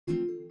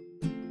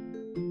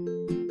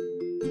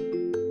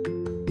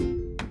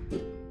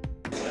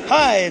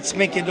Hi, it's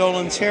Mickey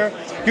Dolenz here.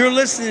 You're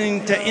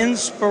listening to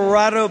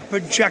Inspirato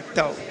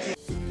Projecto.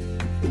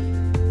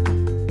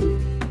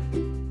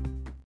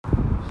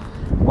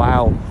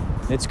 Wow,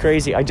 it's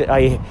crazy.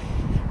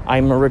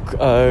 I'm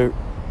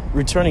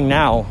returning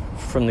now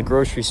from the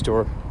grocery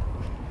store.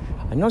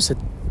 I noticed that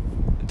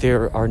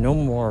there are no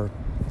more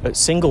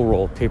single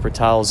roll paper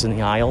towels in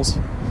the aisles.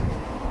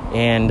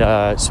 And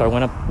so I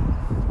went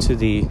up to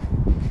the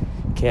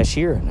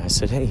cashier and I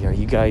said, hey, are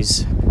you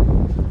guys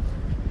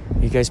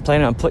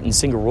planning on putting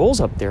single rolls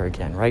up there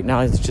again? Right now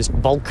it's just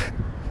bulk,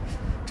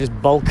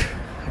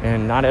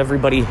 and not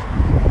everybody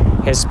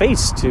has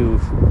space to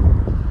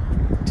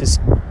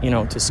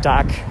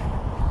stock,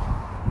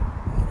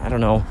 I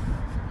don't know,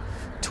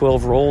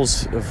 12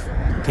 rolls of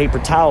paper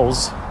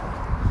towels.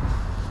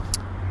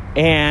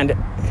 And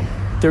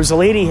there's a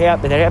lady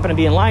that happened to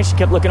be in line. She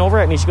kept looking over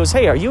at me. She goes,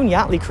 hey, are you in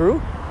Yachtly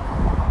Crew?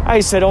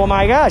 I said, oh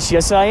my gosh,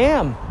 yes I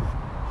am.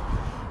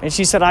 And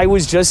she said, I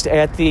was just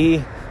at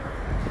the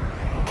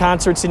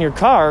concerts in your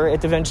car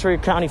at the Ventura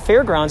County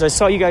Fairgrounds. I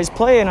saw you guys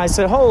play, and I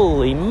said,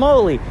 holy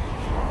moly,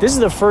 this is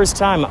the first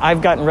time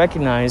I've gotten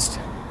recognized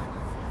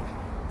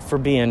for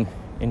being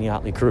in the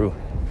Yachtly Crew.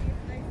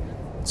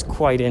 It's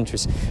quite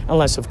interesting.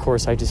 Unless, of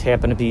course, I just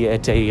happen to be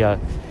at a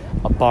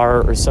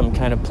bar or some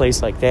kind of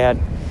place like that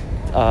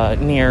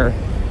near,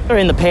 or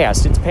in the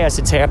past.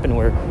 It's happened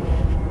where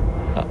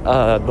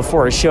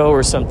before a show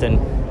or something,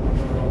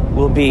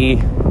 we'll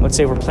be, let's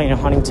say we're playing at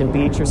Huntington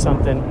Beach or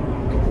something.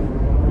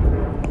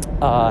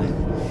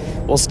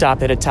 We'll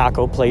stop at a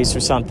taco place or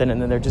something,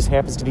 and then there just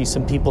happens to be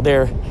some people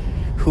there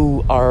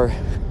who are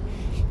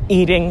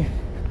eating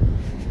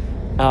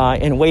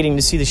and waiting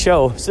to see the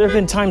show. So there have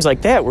been times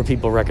like that where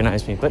people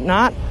recognize me, but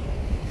not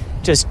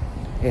just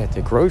at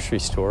the grocery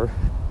store.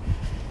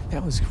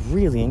 That was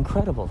really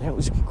incredible.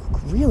 And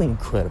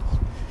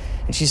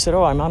she said,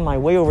 oh, I'm on my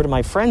way over to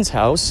my friend's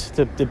house,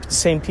 the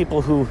same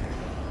people who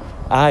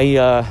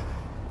I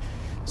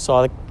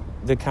saw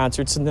the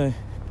concerts in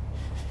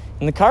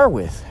the car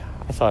with.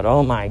 I thought,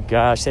 oh my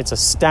gosh, that's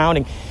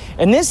astounding.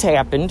 And this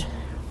happened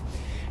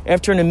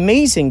after an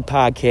amazing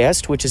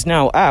podcast, which is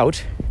now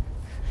out,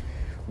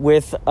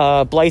 with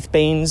Blythe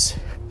Baines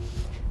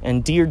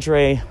and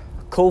Deirdre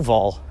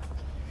Koval.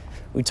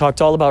 We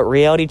talked all about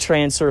reality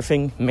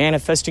transurfing,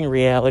 manifesting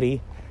reality,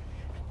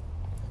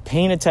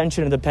 paying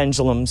attention to the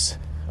pendulums.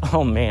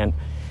 Oh man,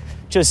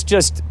 just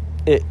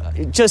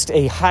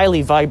a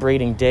highly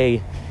vibrating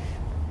day.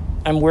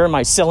 I'm wearing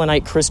my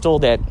selenite crystal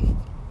that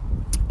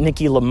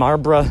Nikki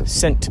Lamarbra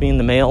sent to me in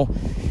the mail,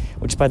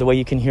 which, by the way,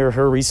 you can hear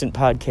her recent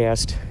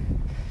podcast.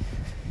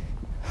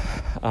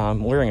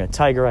 Wearing a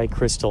tiger eye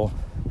crystal.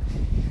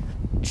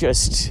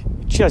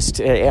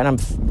 And I'm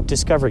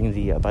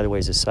discovering by the way,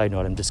 as a side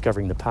note, I'm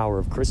discovering the power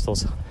of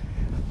crystals.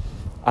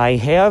 I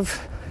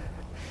have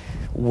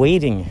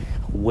waiting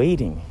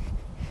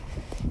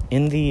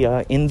in the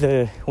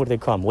what do they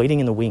call them? Waiting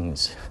in the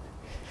wings,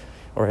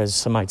 or as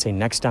some might say,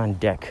 next on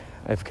deck.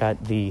 I've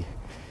got the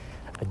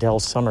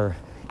Adele Summer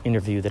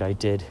interview that I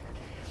did,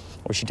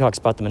 where she talks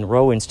about the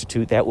Monroe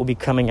Institute. That will be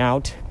coming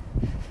out.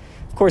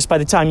 Of course, by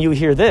the time you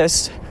hear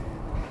this,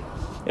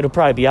 it'll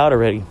probably be out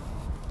already.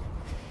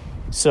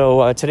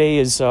 So today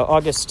is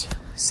August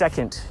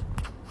 2nd.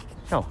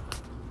 No.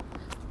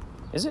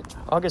 Is it?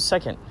 August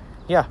 2nd.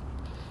 Yeah.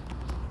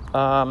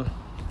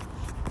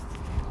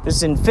 This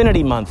is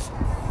Infinity Month.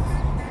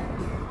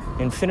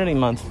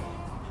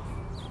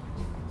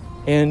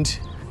 And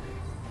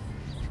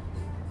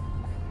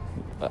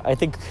I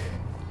think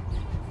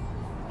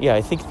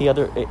the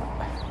other...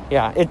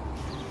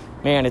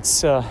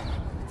 it's...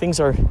 things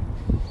are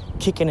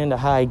kicking into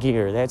high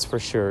gear, that's for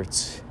sure.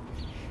 It's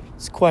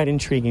quite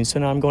intriguing. So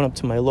now I'm going up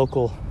to my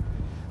local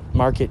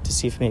market to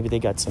see if maybe they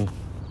got some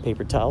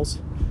paper towels.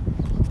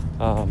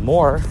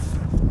 More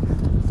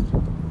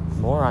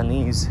on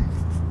these.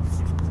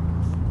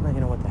 Well, you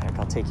know what the heck,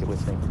 I'll take you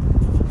with me.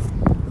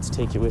 Let's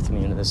take you with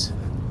me into this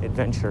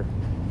adventure.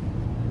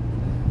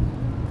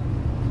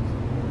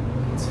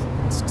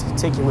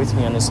 Let's take you with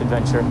me on this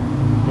adventure.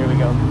 Here we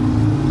go.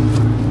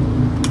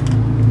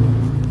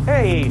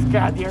 Hey,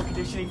 God, the air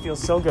conditioning feels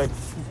so good.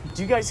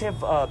 Do you guys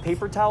have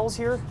paper towels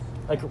here?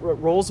 Like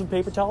rolls of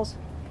paper towels?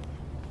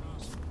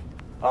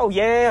 Oh,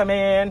 yeah,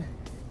 man.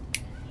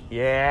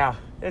 Yeah,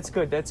 that's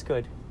good.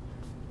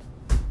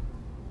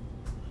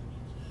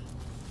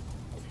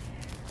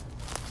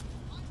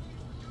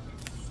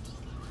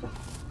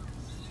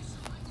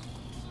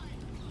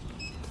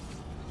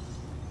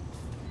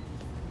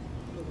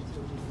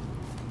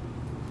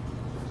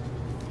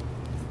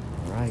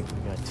 All right, we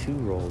got 2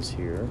 rolls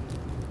here.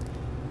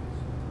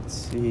 Let's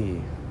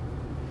see.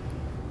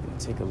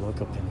 Take a look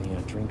up in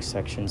the drink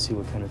section, see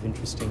what kind of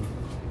interesting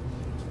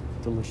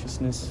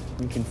deliciousness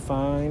we can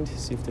find,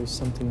 see if there's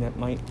something that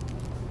might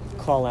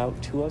call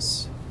out to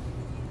us.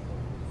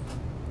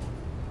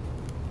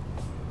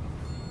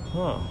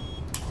 Huh.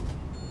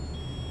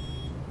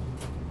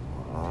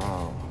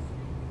 Wow.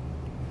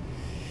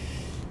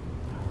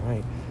 All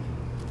right.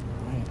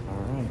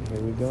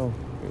 Here we go.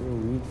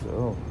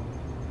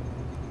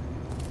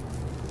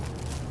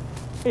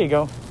 Here you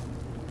go.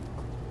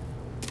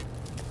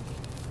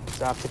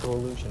 It's optical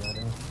illusion. There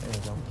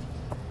you go.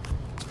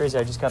 It's crazy.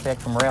 I just got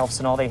back from Ralph's,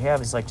 and all they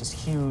have is like just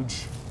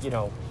huge,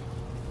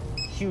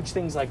 huge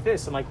things like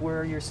this. I'm like, where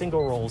are your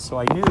single rolls? So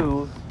I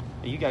knew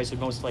that you guys would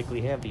most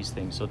likely have these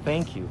things. So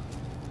thank you.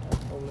 No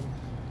problem.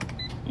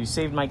 You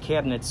saved my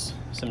cabinets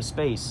some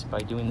space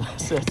by doing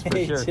this. That's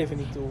for sure.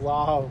 72.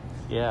 Wow.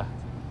 Yeah.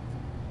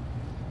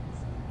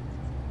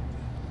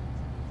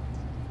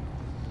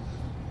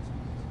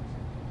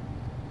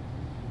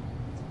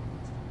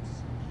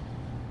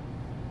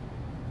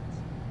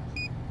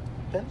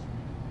 Pen?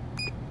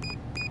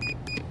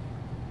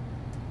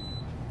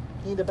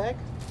 Need a bag?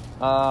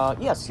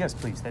 Yes,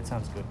 please. That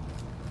sounds good.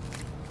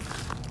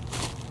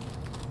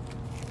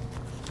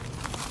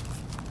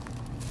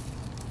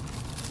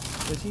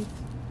 Would you?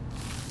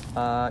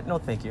 No,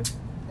 thank you.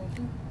 Thank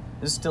you.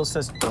 This still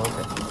says, oh, okay.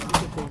 You can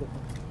take the pen.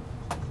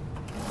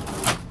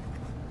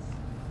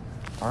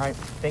 All right.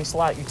 Thanks a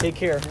lot. You take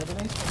care. Have a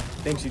nice one.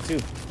 Thanks, you too.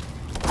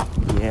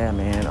 Yeah,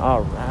 man.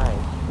 All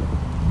right.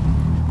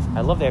 I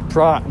love that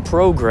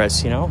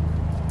progress,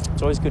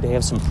 It's always good to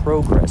have some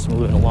progress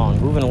moving along.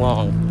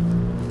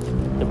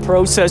 The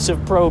process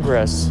of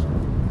progress.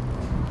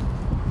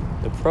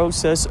 The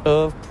process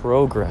of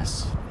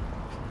progress.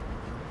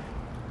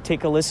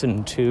 Take a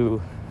listen to,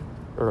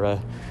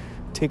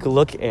 take a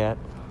look at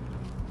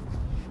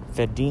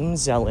Vadim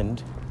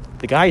Zeland.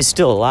 The guy is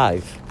still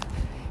alive.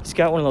 He's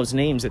got one of those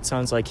names that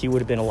sounds like he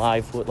would have been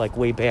alive, like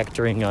way back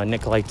during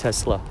Nikolai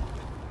Tesla.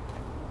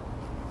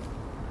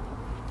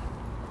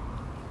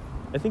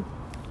 I think,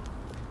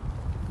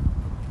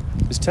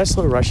 is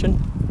Tesla Russian?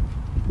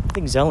 I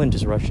think Zeland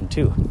is Russian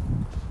too.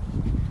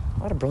 A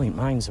lot of brilliant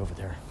minds over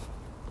there.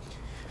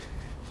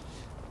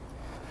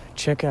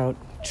 Check out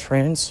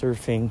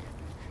Transurfing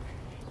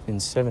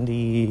in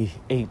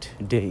 78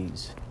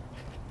 days.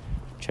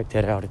 Check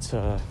that out. It's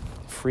a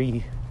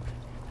free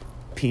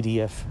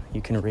PDF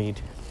you can read.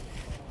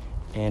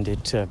 And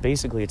it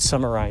basically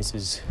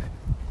summarizes.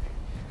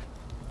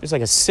 There's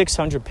like a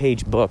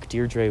 600-page book,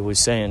 Deirdre was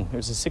saying.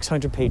 There's a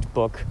 600-page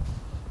book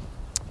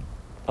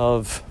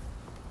of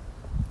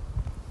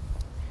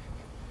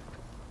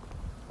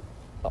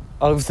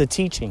the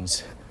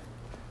teachings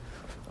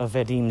of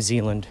Vadim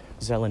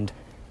Zeland.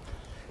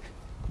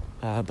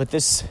 But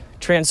this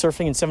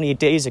Transurfing in 78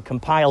 days, it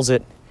compiles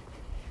it,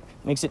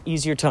 makes it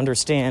easier to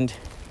understand.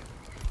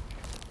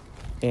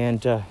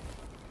 And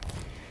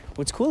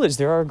what's cool is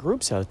there are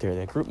groups out there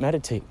that group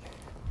meditate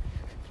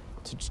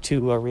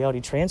to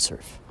reality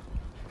transurf.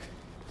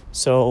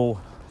 So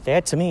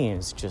that to me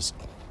is just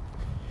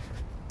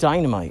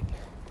dynamite.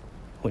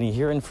 When you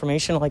hear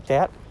information like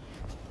that,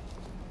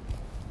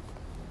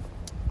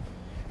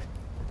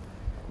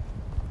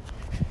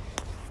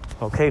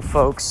 okay,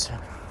 folks,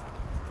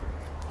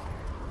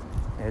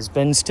 as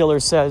Ben Stiller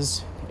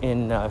says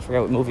in, I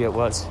forgot what movie it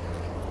was.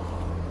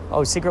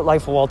 Oh, Secret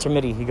Life of Walter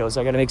Mitty. He goes,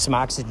 I got to make some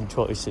oxygen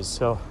choices.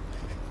 So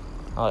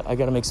I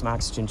got to make some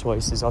oxygen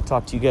choices. I'll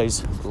talk to you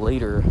guys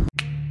later.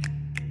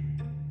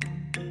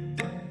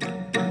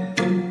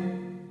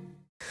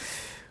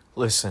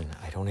 Listen,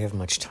 I don't have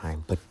much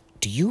time, but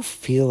do you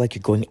feel like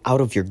you're going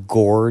out of your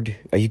gourd?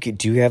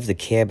 Do you have the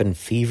cabin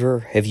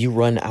fever? Have you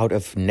run out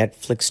of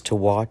Netflix to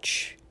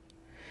watch?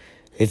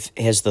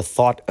 Has the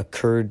thought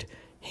occurred,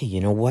 hey, you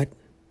know what?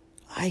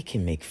 I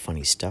can make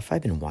funny stuff.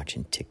 I've been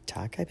watching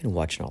TikTok. I've been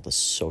watching all the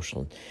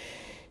social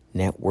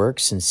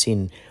networks and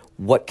seeing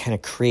what kind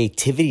of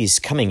creativity is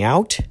coming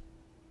out.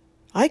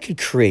 I could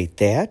create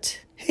that.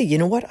 Hey, you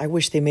know what? I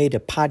wish they made a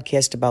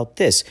podcast about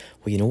this.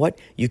 Well, you know what?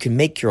 You can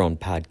make your own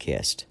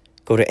podcast.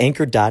 Go to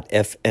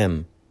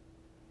anchor.fm.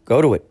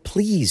 Go to it,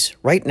 please,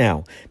 right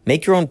now.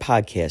 Make your own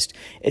podcast.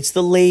 It's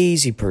the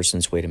lazy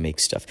person's way to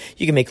make stuff.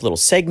 You can make little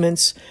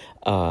segments.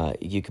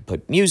 You can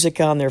put music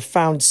on there,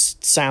 found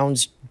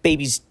sounds,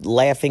 babies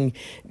laughing,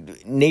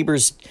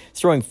 neighbors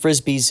throwing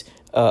frisbees,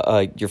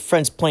 your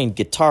friends playing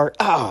guitar.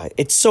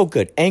 It's so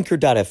good.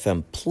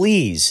 Anchor.fm.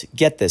 Please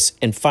get this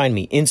and find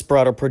me.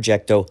 Inspirato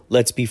Projecto.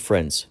 Let's be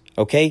friends.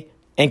 Okay?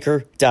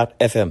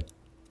 Anchor.fm.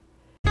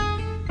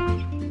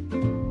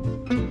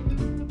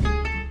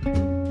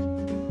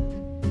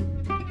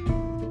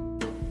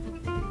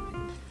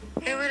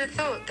 Who would have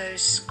thought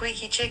those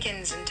squeaky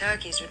chickens and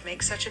turkeys would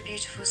make such a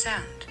beautiful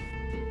sound?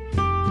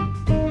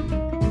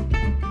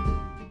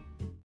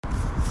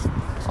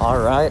 All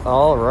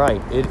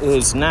right. It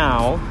is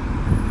now,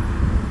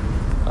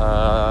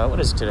 what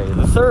is today?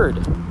 The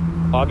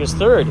 3rd, August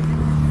 3rd.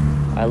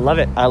 I love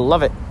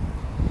it.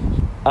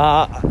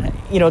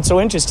 It's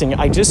so interesting.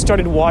 I just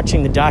started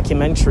watching the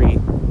documentary.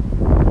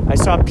 I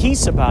saw a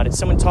piece about it.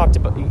 Someone talked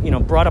about,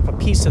 brought up a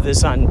piece of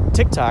this on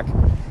TikTok.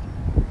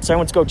 So I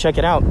went to go check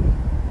it out.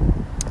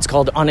 It's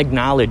called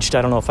Unacknowledged.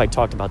 I don't know if I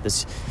talked about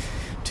this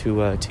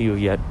to you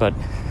yet, but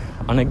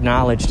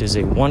Unacknowledged is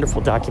a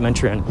wonderful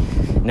documentary on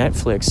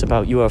Netflix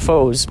about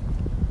UFOs.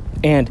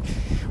 And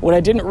what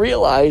I didn't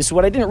realize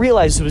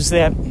was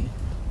that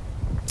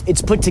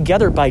it's put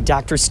together by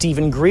Dr.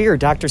 Stephen Greer.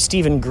 Dr.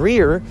 Stephen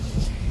Greer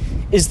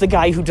is the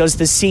guy who does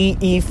the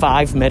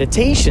CE5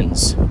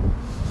 meditations.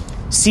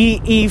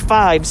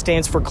 CE5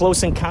 stands for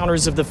Close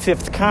Encounters of the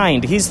Fifth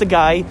Kind. He's the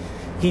guy,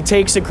 he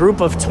takes a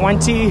group of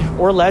 20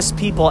 or less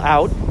people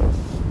out.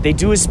 They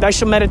do a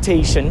special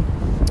meditation,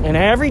 and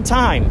every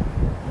time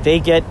they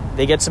get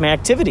some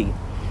activity.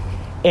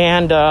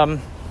 And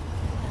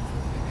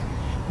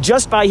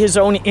just by his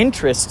own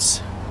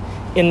interests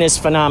in this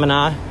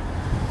phenomena,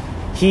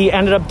 he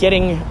ended up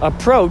getting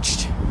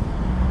approached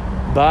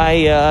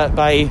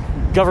by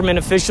government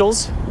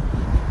officials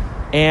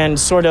and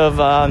sort of,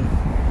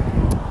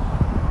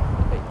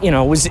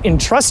 was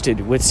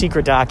entrusted with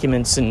secret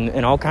documents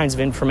and all kinds of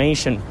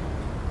information.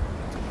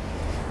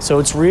 So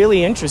it's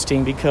really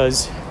interesting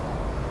because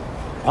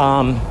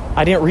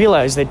I didn't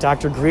realize that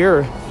Dr.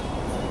 Greer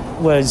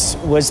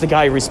was the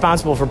guy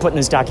responsible for putting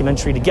this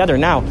documentary together.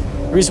 Now,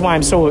 the reason why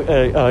I'm so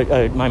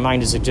my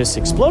mind has just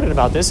exploded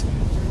about this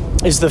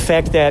is the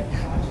fact that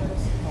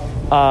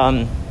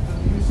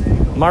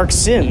Mark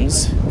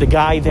Sims, the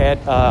guy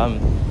that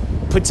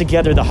put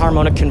together the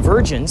harmonic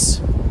convergence,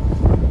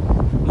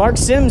 Mark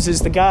Sims is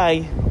the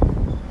guy.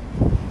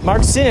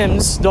 Mark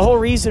Sims, the whole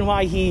reason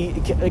why he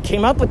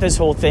came up with this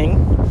whole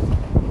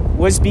thing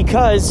was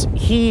because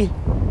he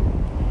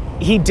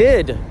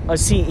did a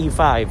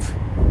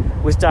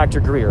CE5 with Dr.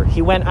 Greer.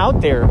 He went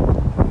out there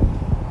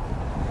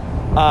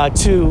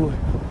to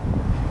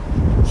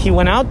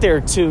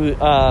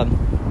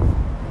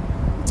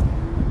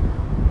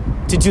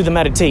do the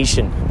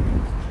meditation,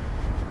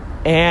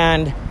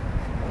 and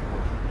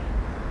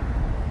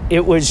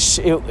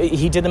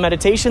he did the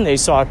meditation. They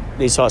saw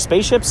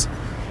spaceships,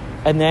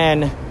 and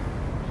then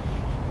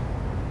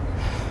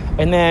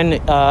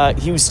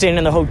he was staying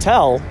in the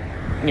hotel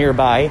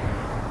nearby.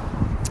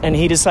 And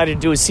he decided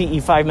to do a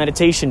CE5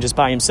 meditation just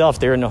by himself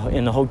there in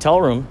the hotel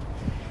room.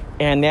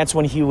 And that's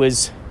when he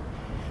was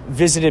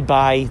visited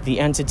by the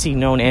entity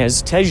known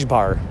as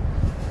Tejbar.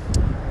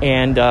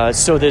 And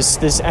so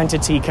this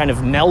entity kind of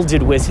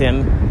melded with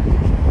him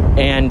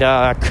and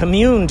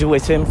communed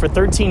with him for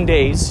 13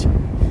 days,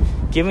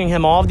 giving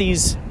him all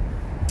these,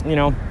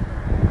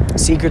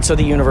 secrets of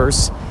the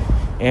universe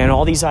and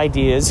all these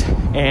ideas.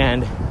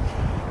 And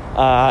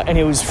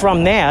it was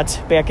from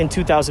that, back in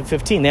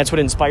 2015, that's what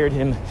inspired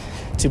him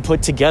to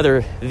put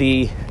together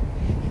the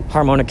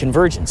harmonic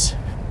convergence.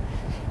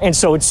 And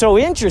so it's so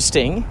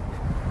interesting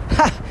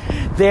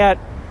that,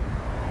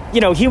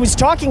 he was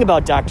talking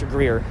about Dr.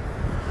 Greer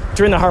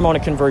during the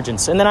harmonic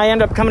convergence. And then I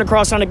end up coming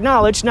across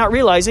Unacknowledged, not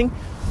realizing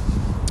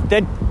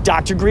that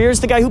Dr. Greer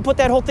is the guy who put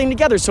that whole thing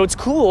together. So it's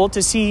cool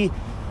to see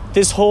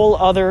this whole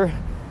other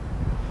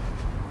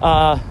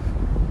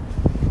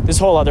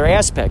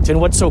aspect.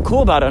 And what's so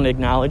cool about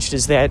Unacknowledged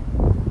is that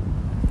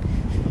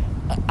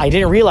I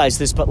didn't realize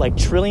this, but like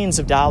trillions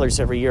of dollars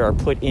every year are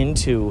put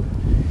into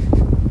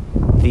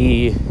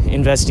the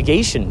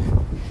investigation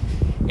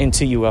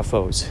into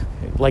UFOs.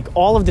 Like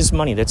all of this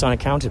money that's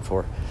unaccounted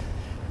for.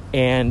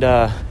 And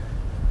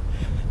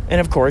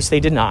of course they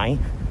deny,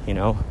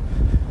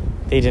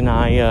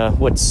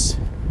 what's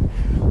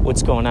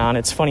going on.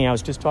 It's funny, I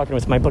was just talking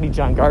with my buddy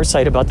John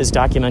Garside about this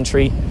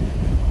documentary,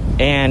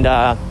 and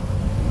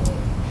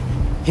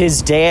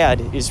his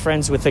dad is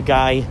friends with a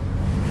guy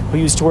who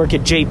used to work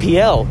at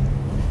JPL,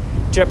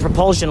 Jet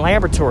Propulsion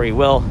Laboratory.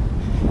 Well,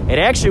 it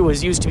actually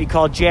used to be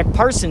called Jack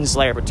Parsons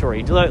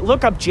Laboratory.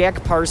 Look up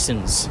Jack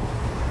Parsons.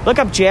 Look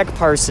up Jack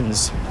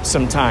Parsons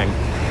sometime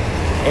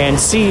and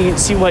see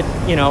what's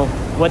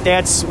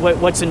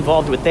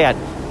involved with that.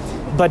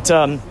 But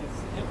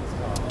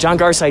John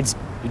Garside's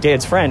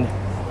dad's friend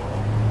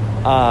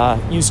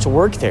used to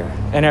work there,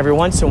 and every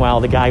once in a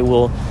while the guy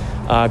will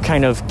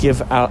kind of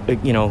give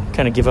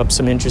up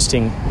some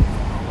interesting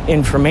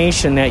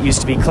information that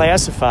used to be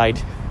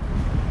classified.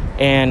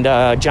 And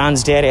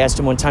John's dad asked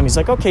him one time, he's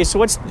like, okay, so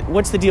what's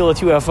the deal with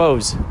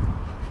UFOs?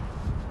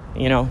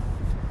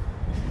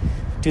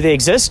 Do they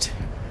exist?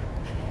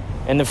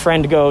 And the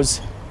friend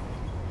goes,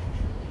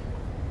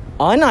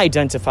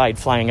 unidentified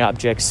flying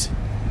objects.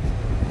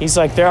 He's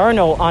like, there are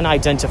no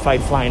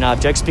unidentified flying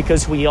objects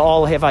because we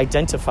all have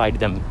identified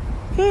them.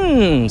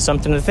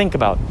 Something to think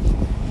about.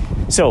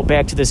 So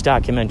back to this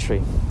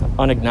documentary,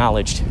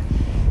 Unacknowledged.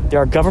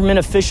 There are government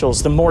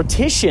officials, the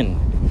mortician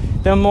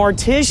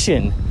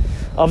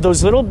of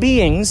those little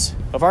beings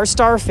of our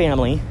star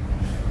family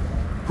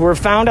who were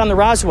found on the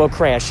Roswell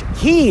crash.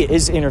 He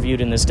is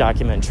interviewed in this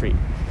documentary.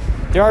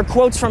 There are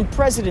quotes from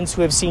presidents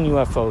who have seen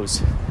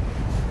UFOs.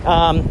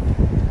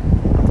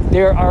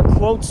 There are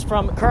quotes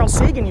from Carl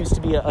Sagan, used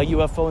to be a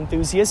UFO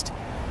enthusiast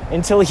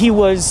until he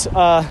was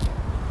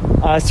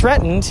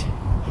threatened,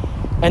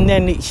 and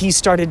then he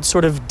started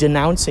sort of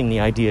denouncing the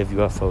idea of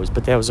UFOs,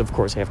 but that was, of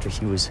course, after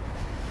he was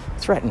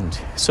threatened.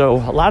 So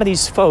a lot of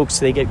these folks,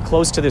 they get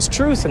close to this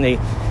truth, and they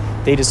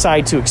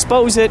decide to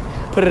expose it,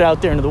 put it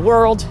out there into the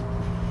world,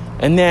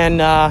 and then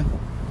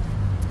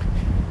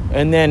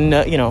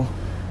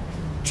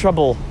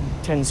trouble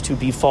tends to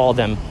befall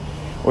them,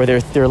 or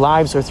their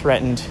lives are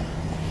threatened.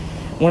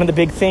 One of the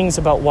big things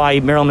about why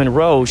Marilyn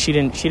Monroe, she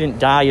didn't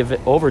die of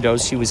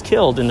overdose, she was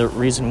killed, and the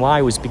reason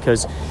why was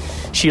because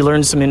she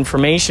learned some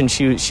information.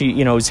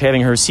 She was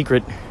having her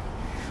secret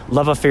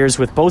love affairs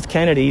with both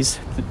Kennedys,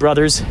 the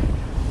brothers,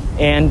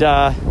 and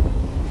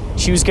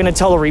she was going to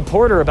tell a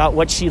reporter about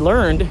what she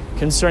learned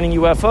concerning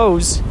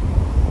UFOs,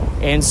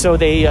 and so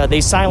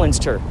they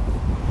silenced her.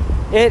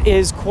 It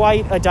is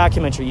quite a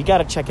documentary. You got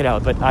to check it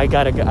out, but I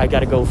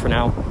gotta go for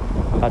now.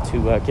 I'm about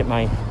to get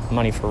my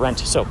money for rent,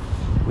 so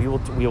we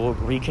will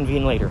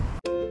reconvene later.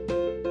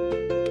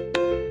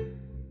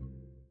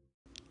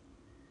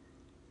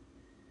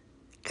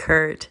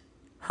 Kurt,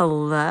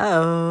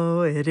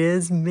 hello, it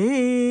is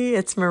me.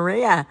 It's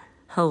Maria.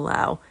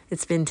 Hello,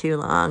 it's been too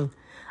long.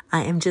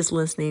 I am just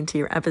listening to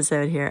your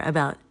episode here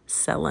about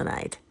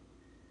selenite.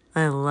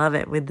 I love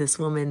it with this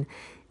woman,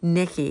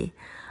 Nikki,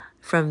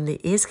 from the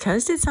East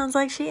Coast, it sounds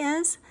like she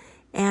is.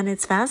 And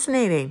it's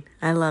fascinating.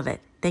 I love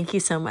it. Thank you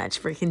so much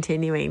for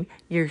continuing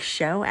your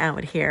show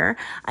out here.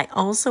 I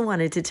also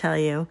wanted to tell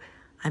you,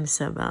 I'm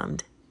so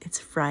bummed. It's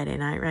Friday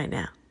night right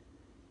now.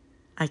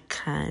 I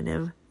kind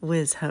of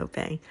was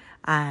hoping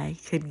I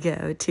could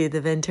go to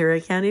the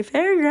Ventura County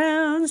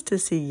Fairgrounds to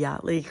see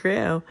Yachtly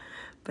Crew,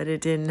 but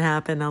it didn't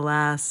happen,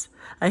 alas.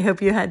 I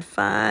hope you had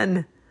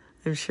fun.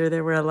 I'm sure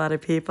there were a lot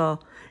of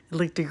people. It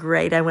looked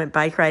great. I went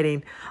bike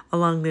riding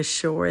along the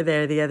shore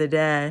there the other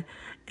day,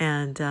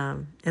 and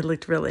it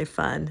looked really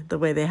fun, the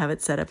way they have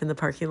it set up in the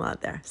parking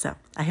lot there. So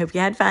I hope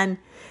you had fun,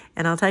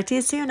 and I'll talk to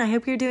you soon. I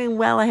hope you're doing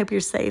well. I hope you're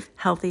safe,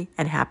 healthy,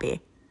 and happy.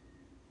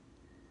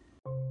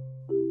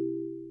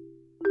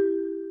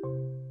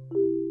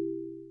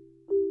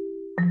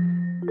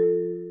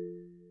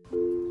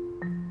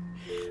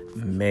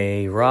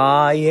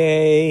 Mariah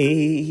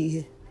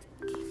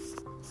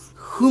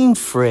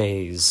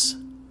Humphreys.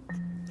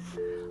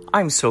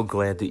 I'm so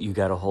glad that you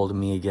got a hold of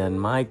me again.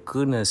 My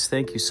goodness,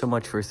 thank you so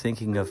much for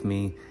thinking of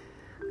me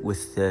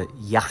with the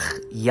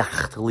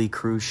Yachtly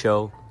Crew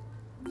show.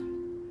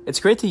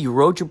 It's great that you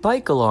rode your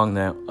bike along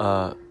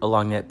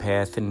that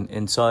path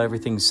and saw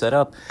everything set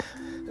up.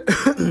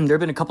 There have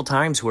been a couple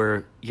times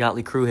where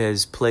Yachtly Crew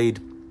has played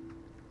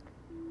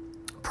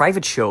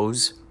private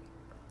shows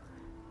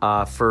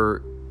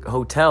for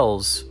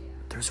hotels.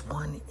 There's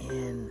one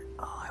in,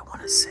 I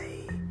want to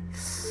say,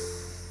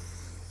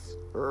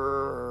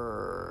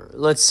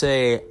 let's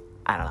say,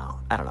 I don't know.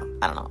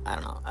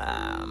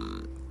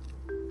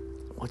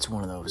 What's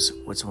one of those?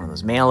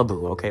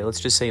 Malibu. Okay, let's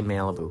just say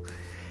Malibu.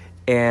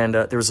 And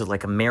there was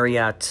a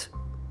Marriott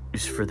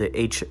for the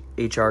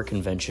HR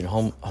convention,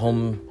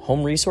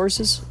 home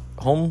resources,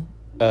 what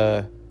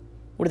are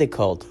they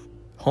called?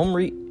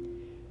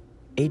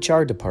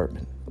 HR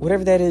department,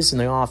 whatever that is in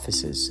the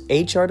offices.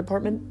 HR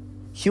department,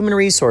 human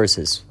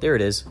resources. There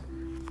it is.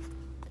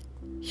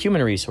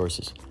 Human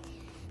resources.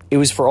 It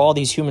was for all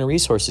these human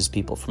resources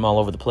people from all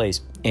over the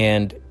place.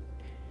 And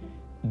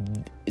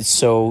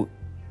so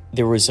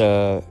there was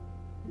a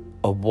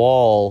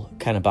wall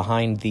kind of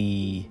behind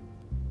the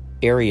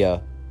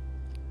area,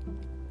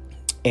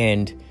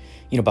 and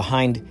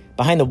behind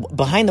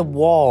the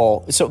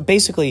wall. So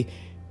basically,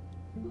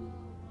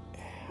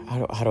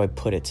 how do I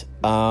put it?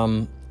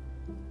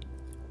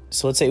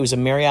 So let's say it was a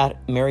Marriott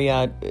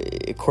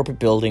corporate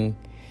building.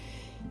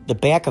 The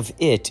back of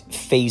it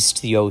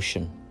faced the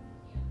ocean.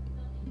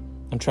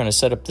 I'm trying to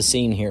set up the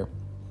scene here.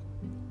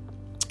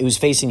 It was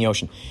facing the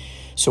ocean.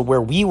 So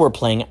where we were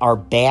playing, our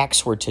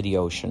backs were to the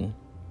ocean.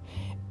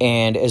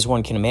 And as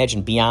one can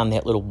imagine, beyond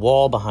that little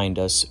wall behind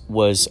us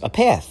was a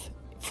path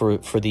for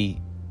the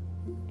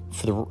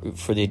joggers,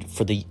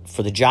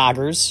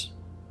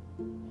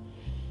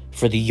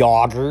 for the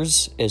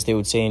yoggers, as they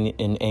would say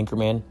in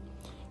Anchorman,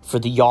 for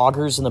the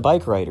yoggers and the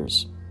bike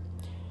riders.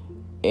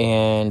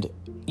 And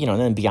and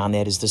then beyond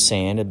that is the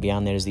sand, and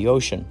beyond that is the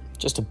ocean.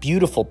 Just a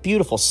beautiful,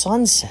 beautiful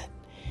sunset.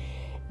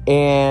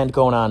 And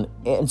going on.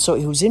 And so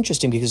it was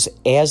interesting because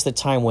as the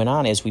time went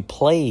on, as we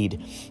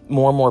played,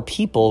 more and more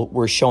people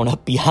were showing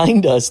up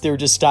behind us. They were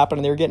just stopping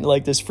and they were getting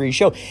this free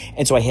show.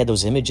 And so I had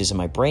those images in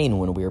my brain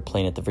when we were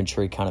playing at the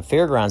Ventura County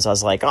Fairgrounds. I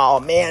was like, oh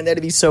man,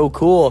 that'd be so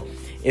cool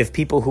if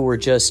people who were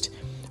just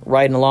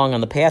riding along on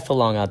the path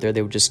along out there,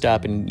 they would just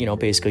stop and,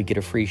 basically get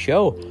a free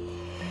show.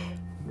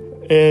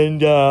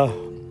 And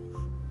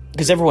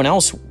because everyone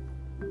else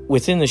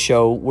within the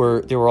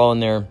show they were all in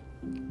their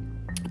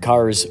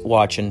cars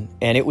watching,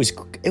 and it was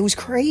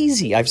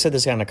crazy. I've said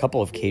this on a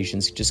couple of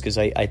occasions just because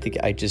I think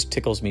it just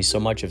tickles me so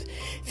much of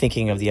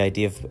thinking of the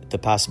idea of the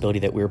possibility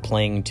that we were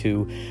playing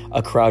to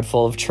a crowd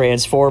full of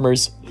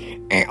Transformers.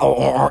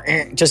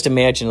 Just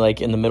imagine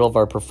in the middle of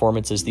our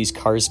performances, these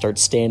cars start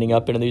standing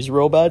up into these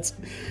robots.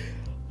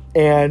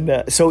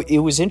 And so it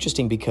was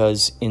interesting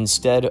because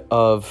instead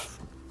of,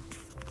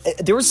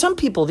 there were some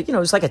people that, it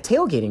was like a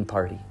tailgating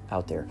party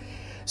out there.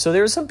 So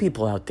there were some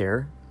people out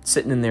there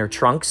sitting in their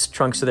trunks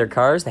of their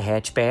cars, the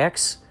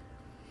hatchbacks.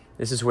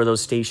 This is where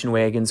those station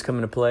wagons come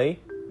into play.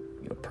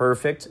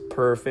 Perfect.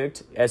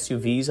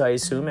 SUVs, I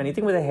assume.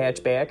 Anything with a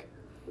hatchback.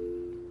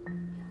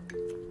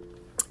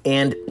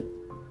 And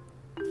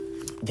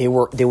they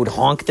would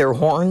honk their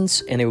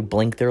horns and they would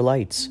blink their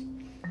lights.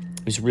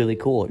 It was really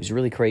cool. It was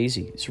really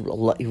crazy.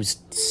 It was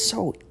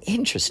so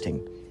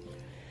interesting.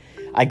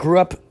 I grew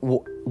up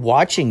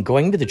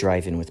going to the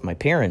drive-in with my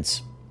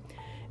parents.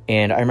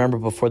 And I remember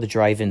before the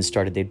drive-in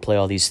started, they'd play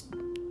all these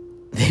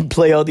Three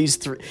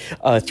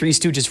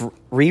Stooges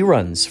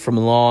reruns from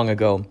long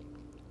ago.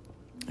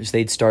 So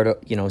they'd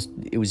start,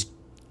 it was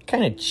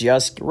kind of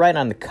just right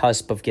on the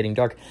cusp of getting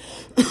dark.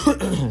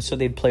 So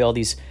they'd play all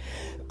these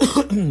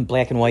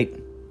black and white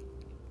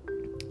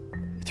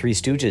Three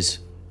Stooges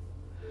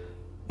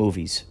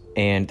movies.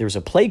 And there's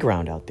a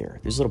playground out there.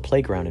 There's a little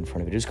playground in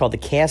front of it. It was called the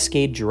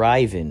Cascade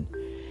Drive-In.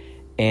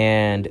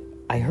 And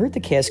I heard the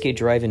Cascade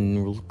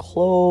Drive-In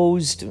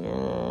closed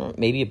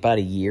maybe about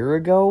a year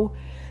ago.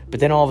 But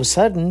then all of a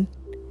sudden,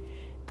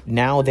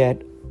 now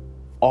that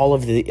all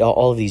of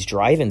these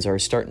drive-ins are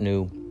starting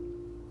to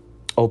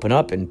open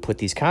up and put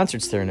these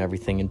concerts there and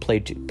everything and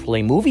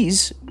play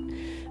movies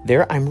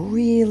there, I'm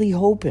really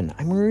hoping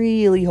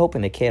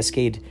that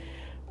Cascade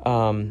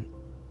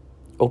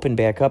opened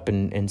back up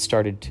and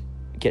started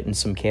getting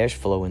some cash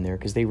flow in there,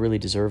 because they really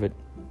deserve it.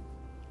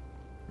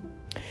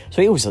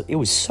 So it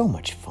was so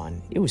much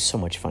fun. It was so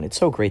much fun. It's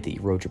so great that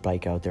you rode your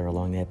bike out there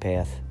along that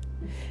path.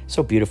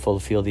 So beautiful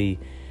to feel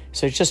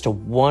so it's just a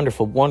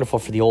wonderful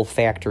for the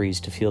olfactories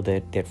to feel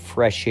that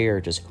fresh air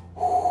just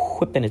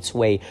whipping its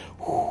way,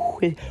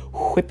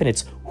 whipping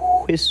its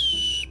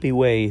wispy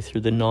way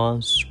through the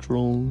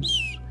nostrils,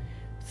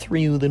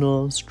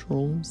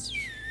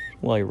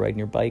 while you're riding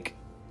your bike.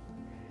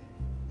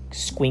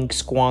 Squink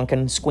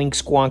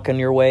squonking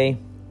your way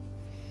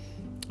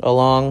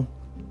along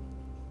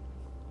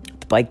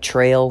the bike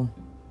trail,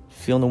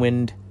 feeling the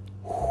wind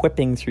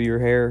whipping through your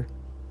hair.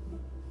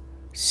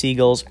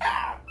 Seagulls.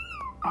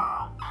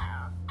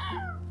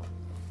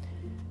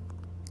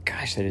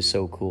 Gosh, that is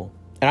so cool.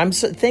 And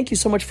thank you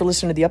so much for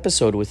listening to the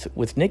episode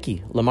with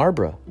Nikki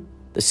Lamarbra,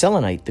 the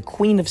Selenite, the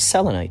Queen of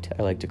Selenite,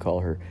 I like to call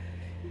her.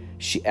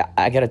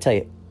 I got to tell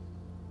you,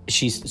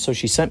 she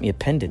sent me a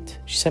pendant.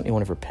 She sent me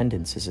one of her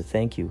pendants as a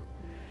thank you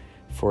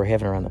for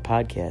having her on the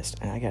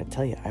podcast. And I got to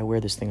tell you, I wear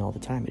this thing all the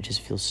time. It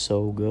just feels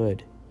so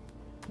good.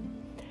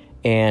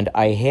 And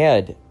I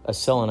had a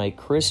selenite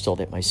crystal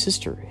that my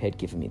sister had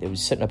given me that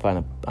was sitting up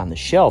on the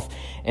shelf.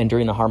 And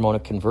during the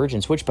harmonic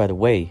convergence, which, by the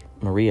way,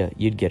 Maria,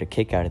 you'd get a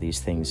kick out of these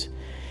things.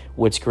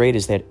 What's great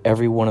is that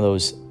every one of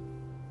those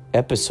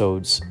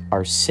episodes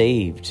are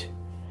saved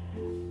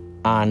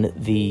on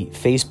the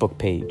Facebook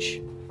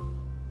page.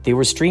 They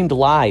were streamed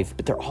live,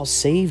 but they're all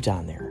saved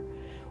on there.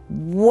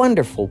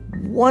 Wonderful,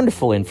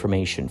 wonderful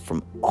information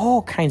from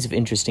all kinds of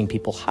interesting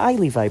people.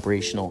 Highly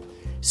vibrational.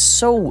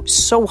 So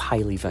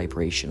highly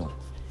vibrational.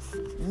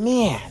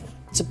 Man,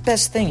 it's the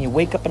best thing. You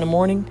wake up in the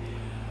morning,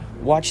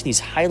 watch these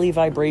highly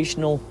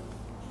vibrational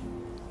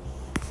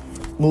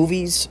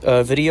movies,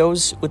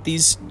 videos with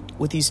these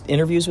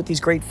interviews with these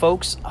great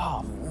folks.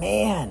 Oh,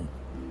 man.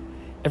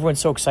 Everyone's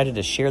so excited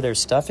to share their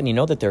stuff, and you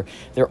know that they're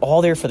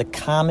all there for the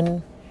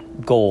common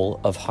goal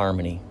of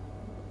harmony,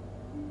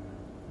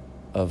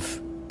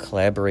 of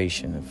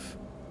collaboration, of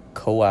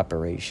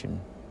cooperation.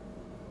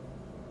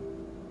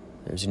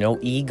 There's no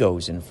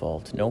egos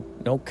involved,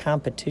 no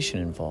competition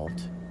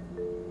involved.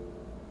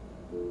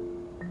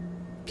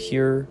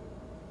 Pure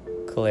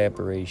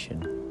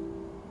collaboration.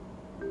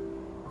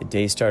 The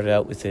day started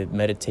out with a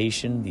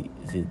meditation.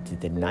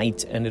 The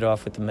night ended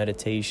off with the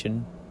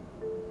meditation.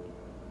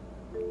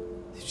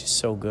 It's just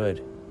so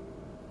good.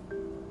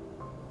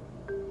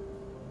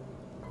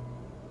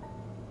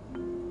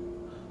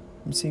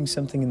 I'm seeing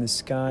something in the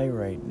sky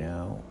right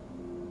now.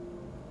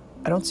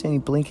 I don't see any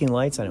blinking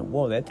lights on it.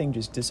 Whoa, that thing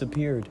just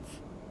disappeared.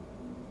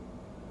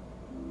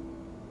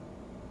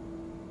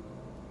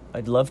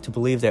 I'd love to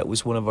believe that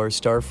was one of our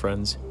star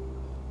friends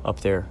up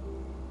there.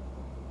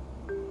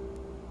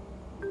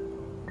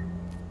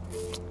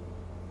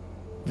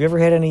 Have you ever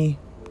had any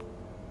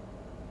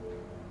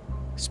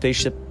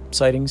spaceship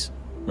sightings,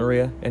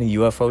 Maria? Any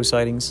UFO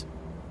sightings?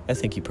 I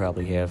think you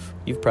probably have.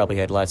 You've probably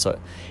had lots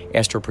of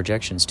astral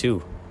projections,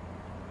 too.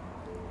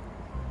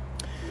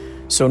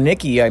 So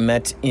Nikki, I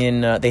met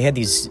they had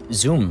these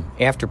Zoom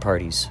after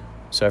parties,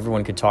 so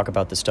everyone could talk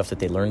about the stuff that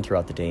they learned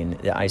throughout the day.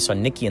 And I saw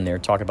Nikki in there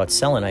talk about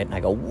selenite, and I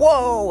go,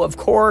 whoa, of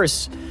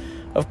course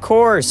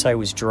I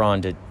was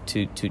drawn to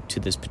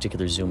this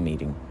particular Zoom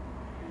meeting.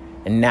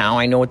 And now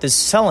I know what this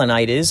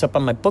selenite is up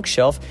on my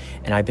bookshelf,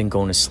 and I've been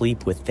going to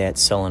sleep with that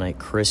selenite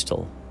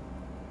crystal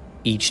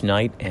each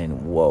night,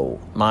 and whoa,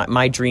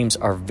 my dreams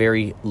are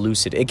very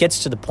lucid. It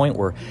gets to the point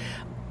where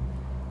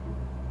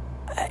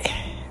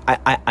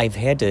I've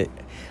had to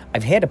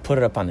put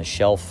it up on the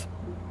shelf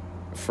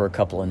for a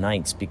couple of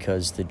nights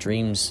because the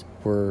dreams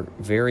were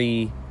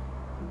very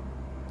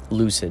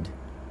lucid,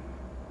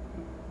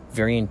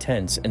 very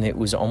intense, and it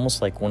was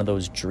almost like one of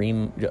those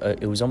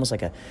it was almost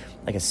like a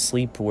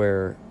sleep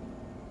where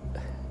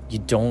you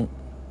don't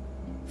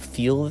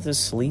feel the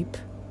sleep.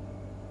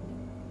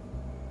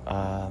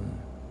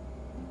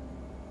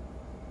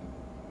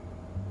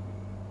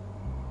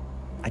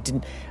 I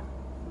didn't.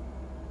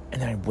 And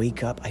then I'd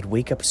wake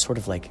up sort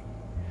of like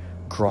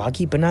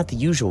groggy, but not the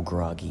usual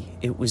groggy.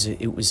 It was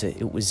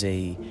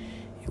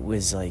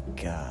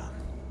like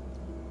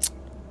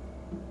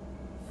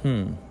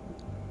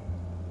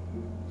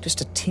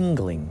just a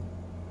tingling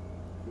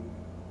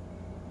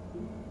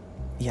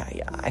yeah,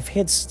 I've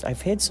had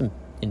some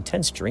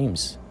intense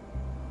dreams.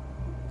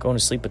 Going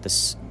to sleep with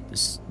this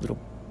little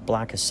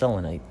block of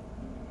selenite.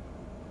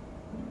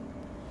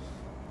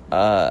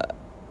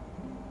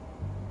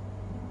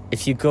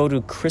 If you go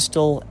to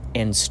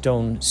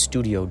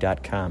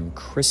crystallandstonestudio.com,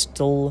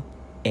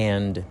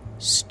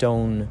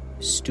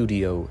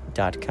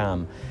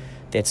 crystallandstonestudio.com,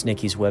 that's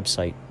Nikki's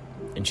website,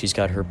 and she's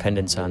got her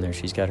pendants on there.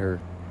 She's got her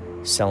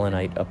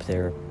selenite up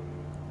there.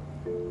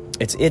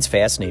 It's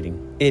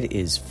fascinating. It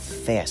is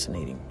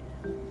fascinating.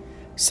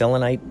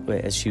 Selenite,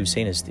 as she was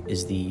saying,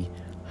 is the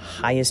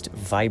highest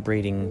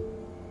vibrating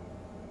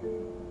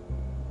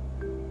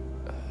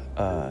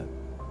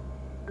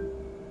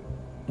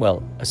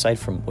well, aside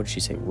from, what did she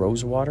say,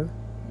 rose water?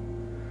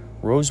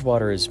 Rose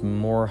water is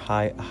more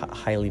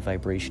highly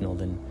vibrational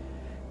than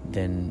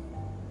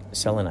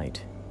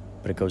selenite.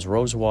 But it goes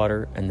rose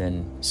water and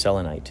then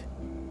selenite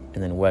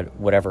and then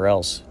whatever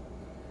else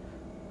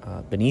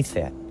beneath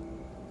that.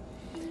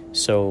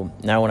 So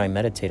now when I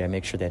meditate, I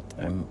make sure that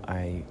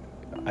I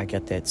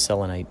get that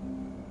selenite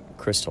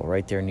crystal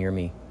right there near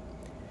me.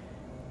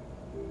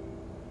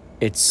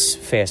 It's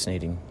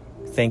fascinating.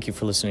 Thank you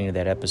for listening to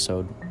that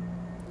episode.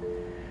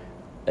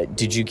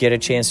 Did you get a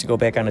chance to go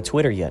back onto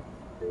Twitter yet?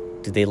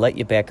 Did they let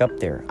you back up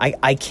there?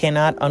 I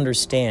cannot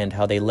understand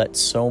how they let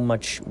so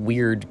much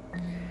weird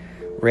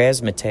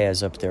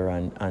razzmatazz up there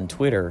on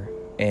Twitter,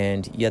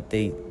 and yet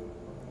they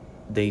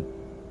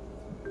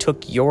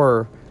took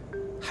your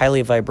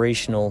highly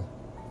vibrational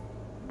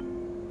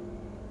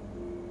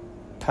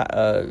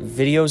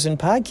videos and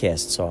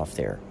podcasts off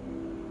there.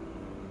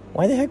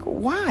 Why the heck?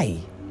 Why?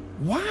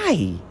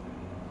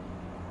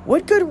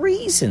 What good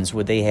reasons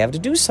would they have to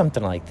do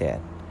something like that?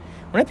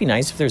 Wouldn't it be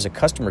nice if there's a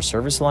customer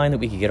service line that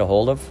we could get a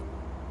hold of?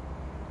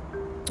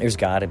 There's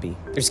gotta be.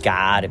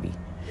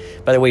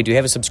 By the way, do you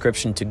have a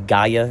subscription to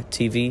Gaia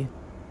TV?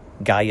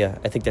 Gaia,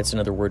 I think that's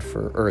another word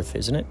for Earth,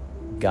 isn't it?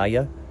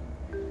 Gaia?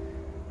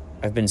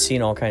 I've been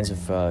seeing all kinds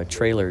of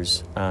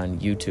trailers on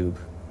YouTube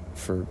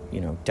for,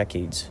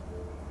 decades.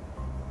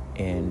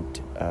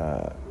 And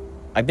a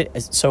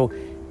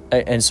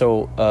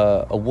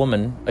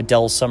woman,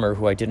 Adele Summer,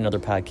 who I did another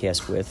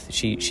podcast with,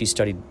 she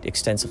studied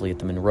extensively at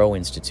the Monroe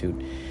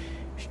Institute.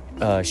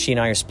 She and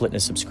I are splitting a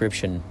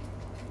subscription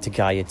to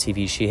Gaia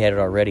TV. She had it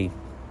already.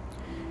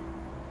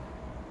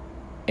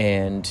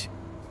 And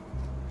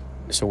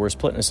so we're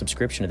splitting a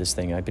subscription to this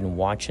thing. I've been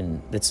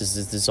watching. This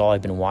is all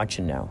I've been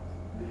watching now.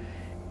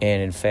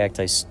 And in fact,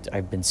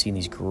 I've been seeing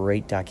these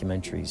great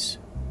documentaries.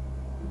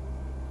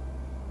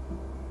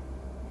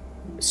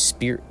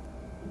 Spirit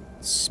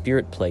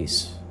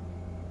Place.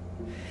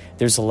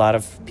 There's a lot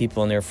of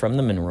people in there from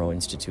the Monroe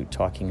Institute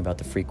talking about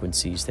the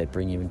frequencies that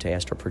bring you into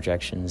astral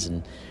projections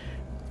and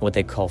what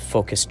they call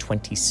Focus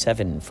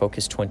 27.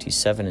 Focus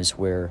 27 is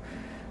where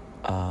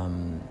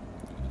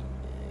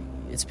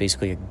it's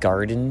basically a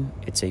garden.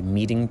 It's a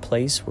meeting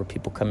place where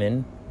people come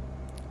in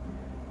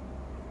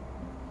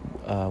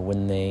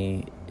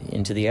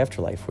into the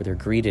afterlife, where they're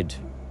greeted,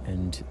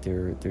 and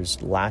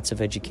there's lots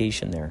of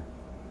education there.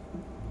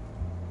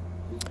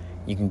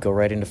 You can go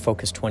right into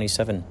Focus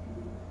 27.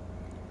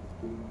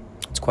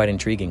 It's quite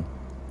intriguing.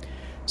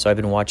 So I've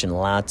been watching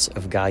lots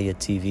of Gaia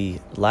TV,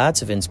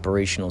 lots of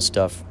inspirational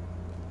stuff.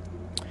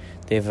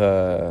 They have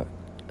a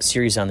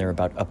series on there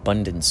about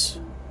abundance,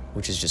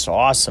 which is just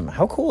awesome.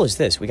 How cool is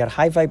this? We got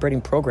high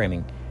vibrating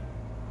programming.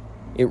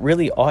 It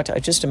really ought to. I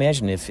just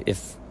imagine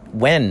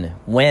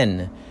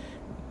when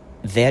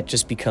that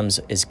just becomes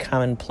as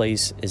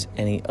commonplace as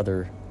any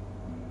other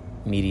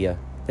media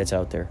that's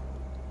out there.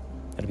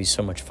 That'd be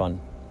so much fun.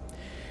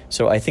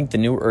 So I think the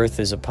new Earth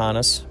is upon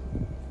us.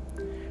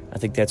 I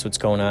think that's what's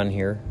going on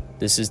here.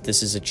 This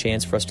is a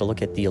chance for us to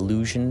look at the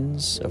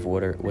illusions of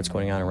what's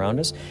going on around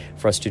us,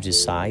 for us to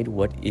decide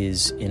what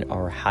is in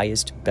our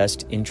highest,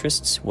 best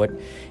interests, what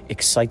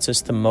excites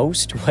us the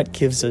most, what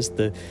gives us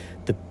the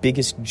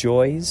biggest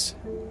joys,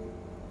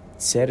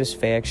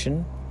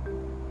 satisfaction,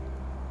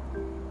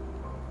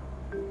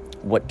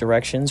 what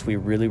directions we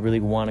really,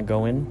 really want to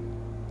go in.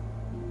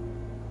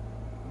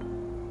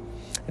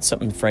 It's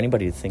something for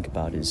anybody to think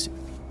about, is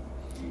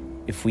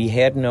if we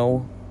had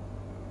no...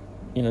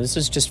 this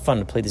is just fun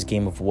to play this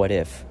game of what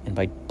if. And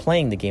by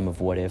playing the game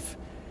of what if,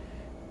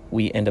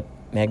 we end up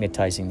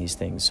magnetizing these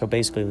things. So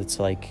basically, it's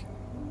like,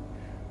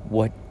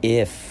 what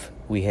if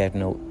we had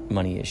no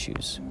money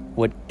issues?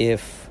 What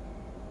if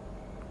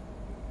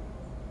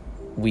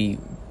we,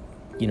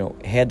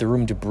 had the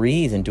room to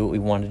breathe and do what we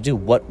wanted to do?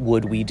 What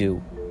would we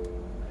do?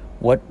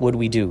 What would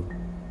we do?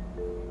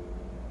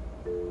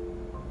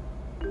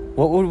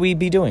 What would we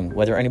be doing,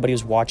 whether anybody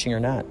was watching or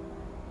not?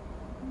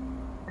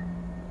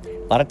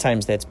 A lot of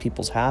times that's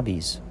people's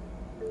hobbies,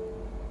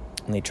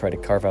 and they try to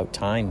carve out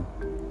time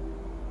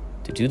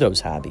to do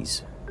those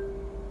hobbies.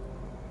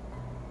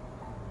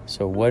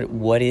 So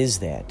what is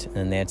that?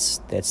 And that's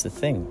the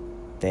thing.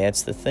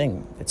 That's the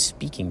thing that's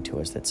speaking to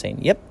us, that's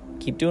saying, yep,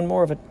 keep doing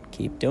more of it.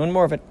 Keep doing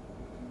more of it.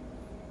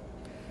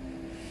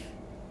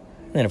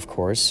 And then, of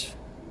course,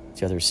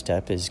 the other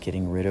step is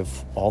getting rid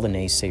of all the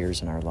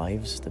naysayers in our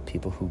lives, the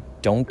people who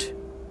don't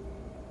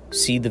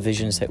see the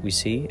visions that we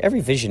see.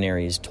 Every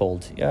visionary is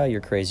told, yeah,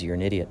 you're crazy, you're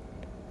an idiot.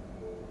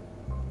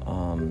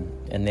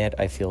 And that,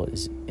 I feel,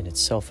 is in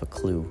itself a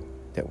clue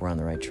that we're on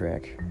the right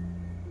track.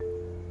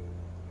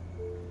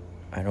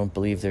 I don't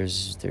believe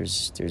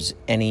there's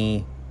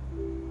any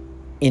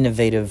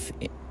innovative,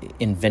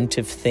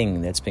 inventive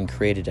thing that's been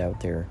created out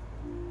there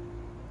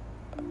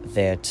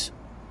that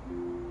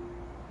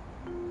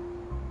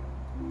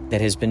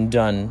has been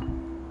done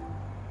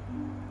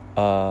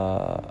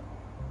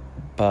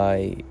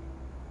by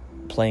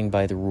playing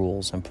by the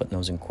rules. I'm putting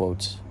those in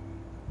quotes.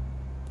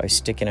 By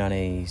sticking on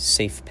a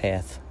safe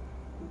path.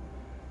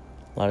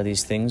 A lot of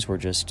these things were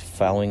just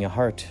following a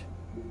heart.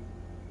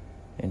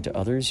 And to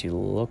others, you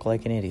look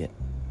like an idiot.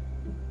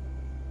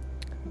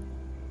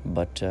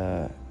 But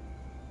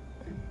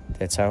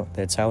that's how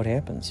it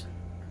happens.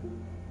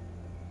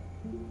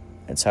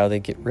 That's how they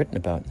get written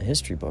about in the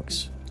history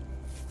books.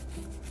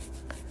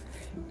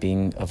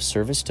 Being of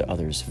service to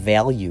others,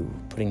 value,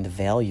 putting the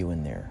value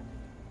in there.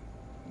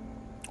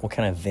 What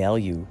kind of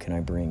value can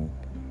I bring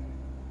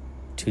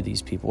to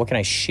these people? What can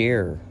I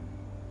share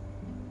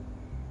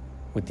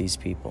with these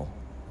people?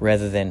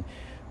 Rather than,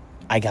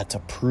 I got to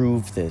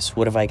prove this.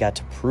 What have I got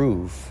to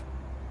prove?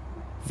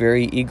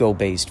 Very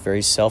ego-based,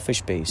 very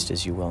selfish-based,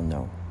 as you well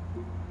know.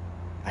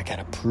 I got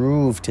to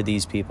prove to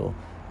these people.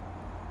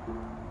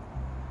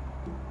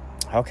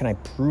 How can I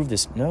prove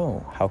this?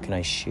 No. How can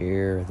I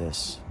share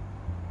this?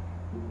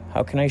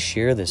 How can I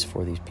share this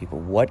for these people?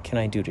 What can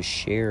I do to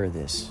share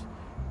this?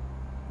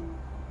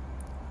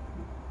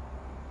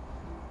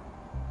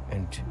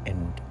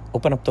 And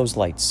open up those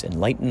lights,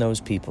 enlighten those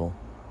people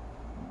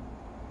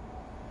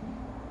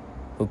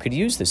who could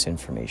use this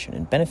information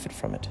and benefit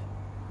from it.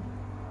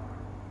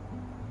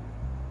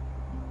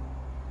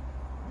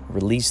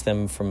 Release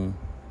them from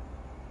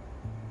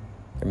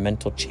their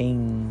mental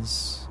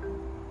chains.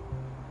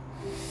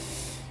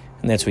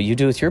 And that's what you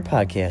do with your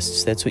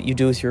podcasts. That's what you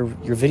do with your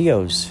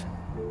videos.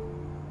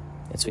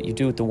 That's what you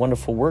do with the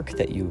wonderful work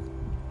that you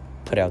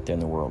put out there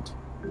in the world.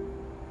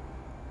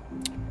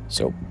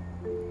 So,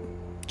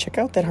 check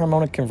out that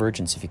harmonic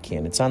convergence if you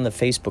can. It's on the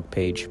Facebook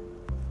page,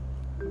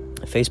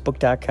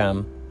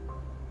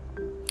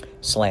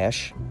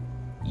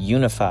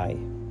 facebook.com/unify.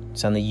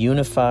 It's on the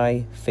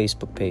Unify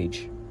Facebook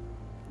page.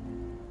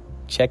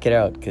 Check it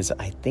out, because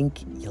I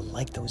think you'll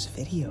like those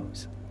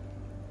videos.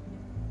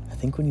 I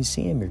think when you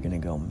see them, you're going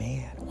to go,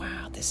 man,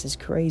 wow, this is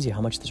crazy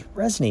how much this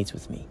resonates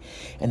with me.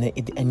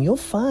 And you'll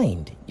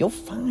find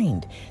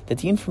that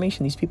the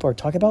information these people are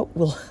talking about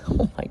will,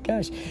 oh my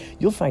gosh,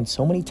 you'll find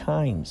so many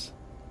times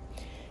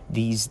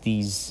these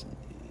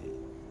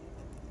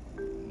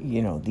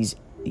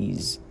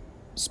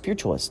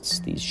spiritualists,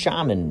 these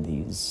shaman,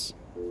 these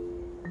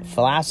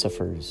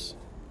philosophers,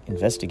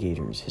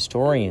 investigators,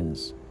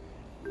 historians,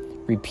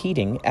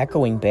 repeating,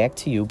 echoing back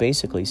to you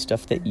basically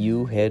stuff that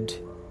you had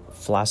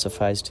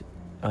philosophized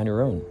on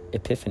your own,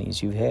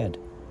 epiphanies you've had.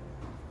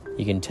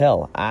 You can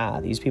tell,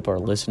 these people are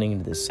listening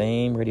to the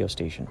same radio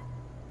station.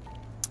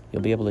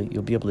 You'll be able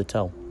to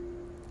tell.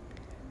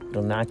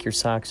 It'll knock your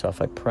socks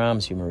off, I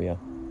promise you, Maria.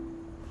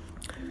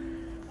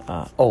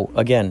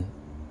 Again,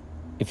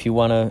 if you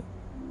want to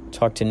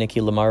talk to Nikki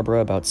Lamarbra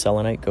about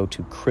selenite, go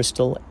to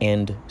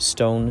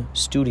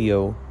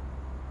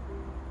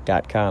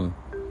crystallandstonestudio.com.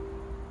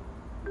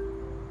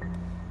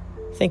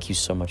 Thank you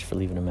so much for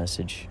leaving a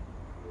message.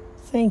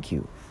 Thank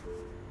you.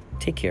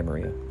 Take care,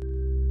 Maria.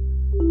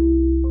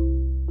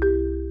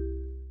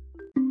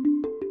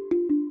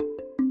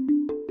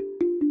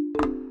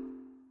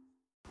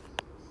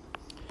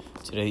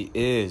 Today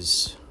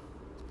is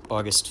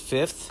August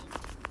 5th.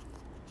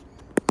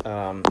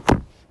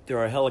 There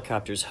are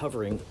helicopters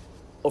hovering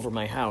over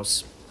my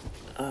house.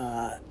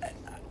 There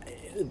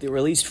were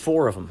at least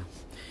 4 of them.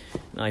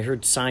 And I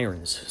heard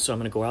sirens, so I'm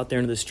going to go out there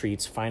into the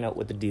streets, find out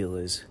what the deal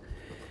is.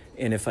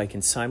 And if I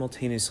can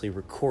simultaneously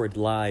record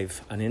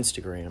live on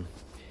Instagram,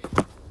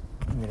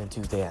 I'm going to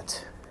do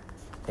that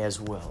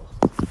as well.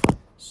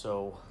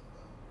 So,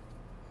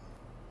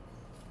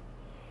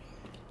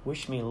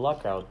 wish me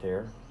luck out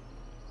there.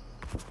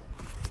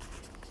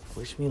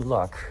 Wish me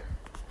luck.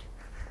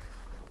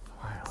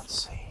 All right,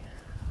 let's see.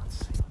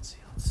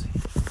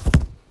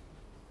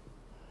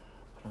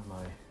 Put on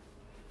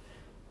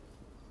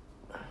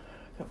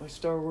got my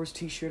Star Wars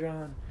t-shirt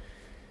on.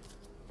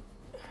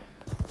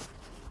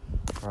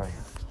 All right,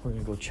 we're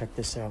going to go check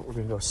this out. We're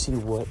going to go see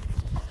what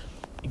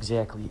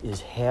exactly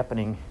is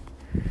happening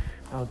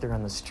out there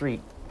on the street.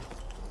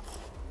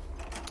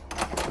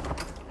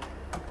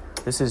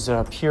 This is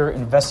pure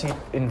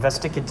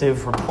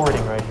investigative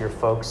reporting right here,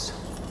 folks.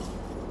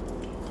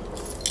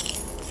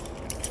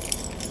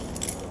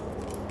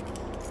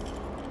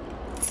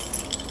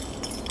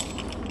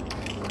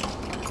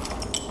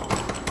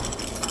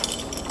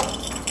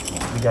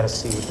 You got to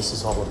see what this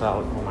is all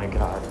about. Oh my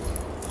God.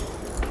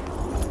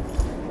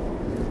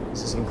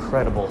 This is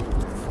incredible.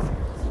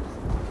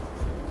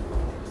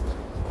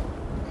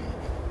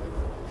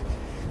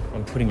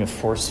 I'm putting a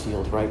force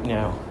field right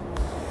now,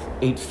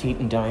 8 feet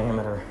in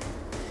diameter,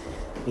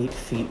 8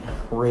 feet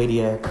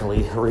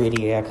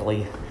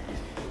radiacally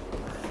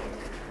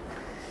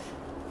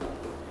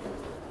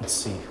Let's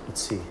see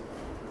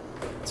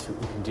what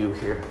we can do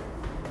here.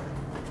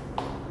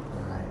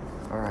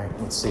 All right,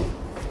 let's see.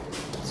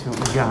 Let's see what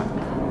we got.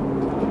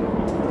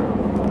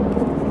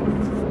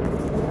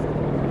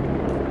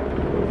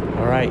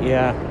 All right,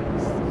 yeah.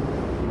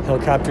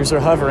 Helicopters are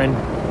hovering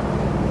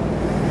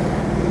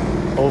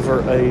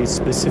over a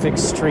specific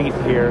street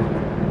here.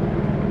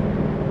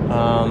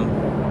 I'm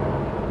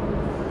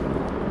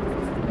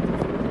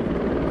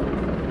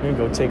gonna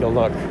go take a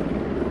look.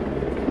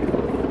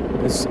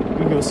 We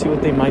can go see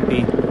what they might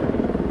be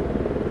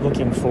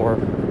looking for.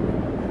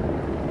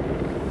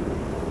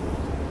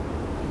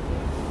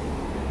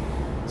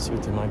 See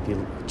what they might be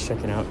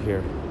checking out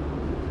here.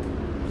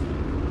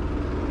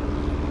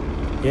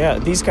 Yeah,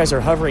 these guys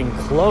are hovering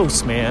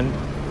close, man.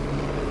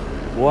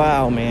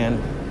 Wow, man.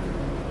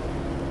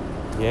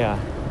 Yeah.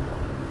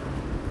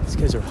 These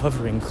guys are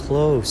hovering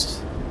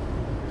close.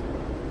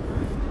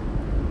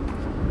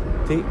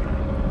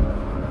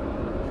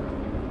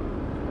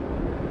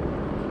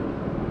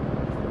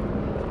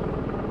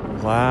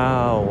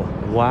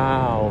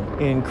 Wow,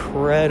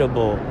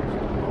 incredible.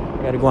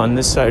 I gotta go on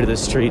this side of the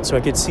street so I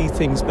could see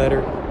things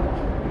better.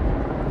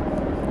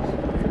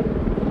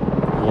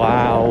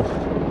 Wow,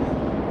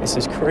 this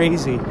is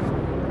crazy.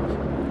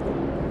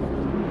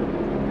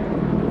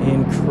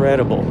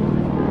 Incredible.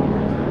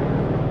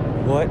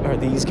 What are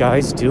these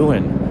guys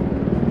doing?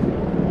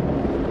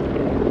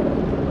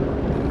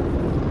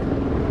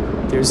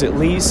 There's at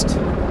least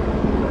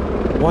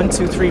 1,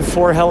 2, 3,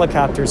 4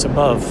 helicopters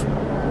above.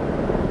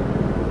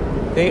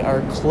 They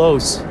are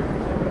close.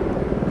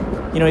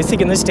 You know, you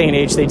think in this day and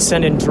age they'd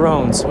send in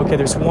drones. Okay,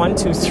 there's 1,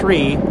 2,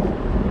 3,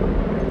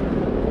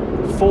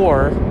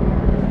 4.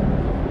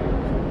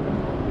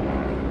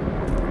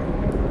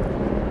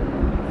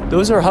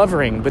 Those are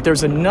hovering, but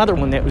there's another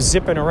one that was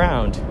zipping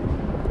around.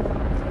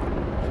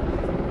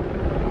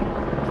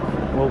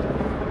 Whoa,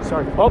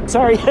 sorry. Oh,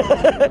 sorry.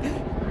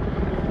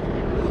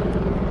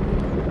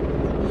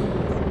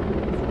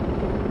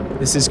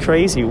 This is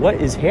crazy. What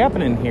is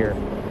happening here?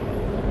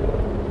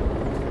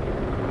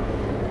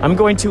 I'm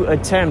going to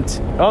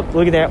attempt... Oh,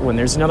 look at that one.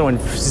 There's another one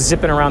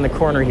zipping around the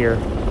corner here.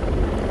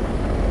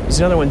 There's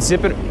another one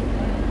zipping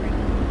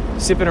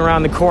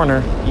around the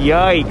corner.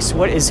 Yikes,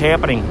 what is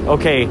happening?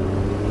 Okay.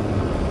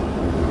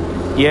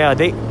 Yeah,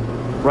 they...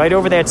 Right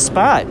over that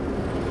spot.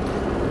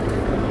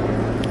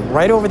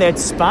 Right over that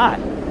spot.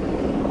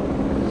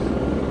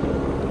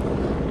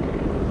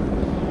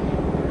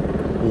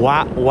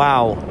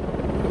 Wow.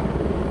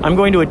 I'm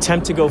going to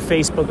attempt to go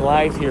Facebook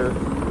Live here.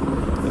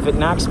 If it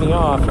knocks me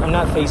off, I'm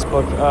not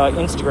Facebook,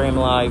 Instagram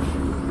Live.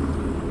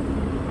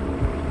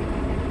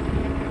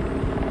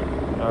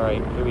 All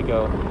right, here we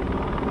go.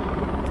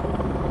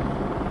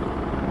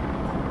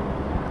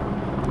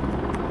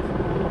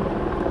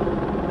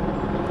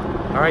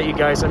 All right, you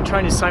guys, I'm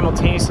trying to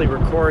simultaneously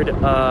record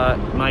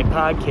my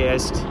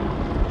podcast.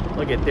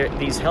 Look at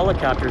these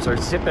helicopters are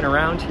zipping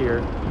around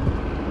here.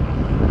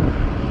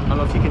 I don't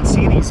know if you can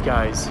see these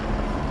guys,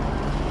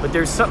 but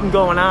there's something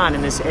going on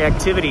in this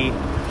activity.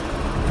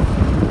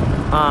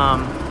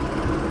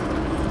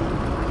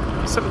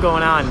 Something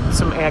going on,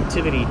 some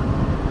activity.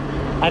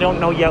 I don't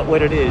know yet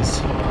what it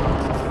is.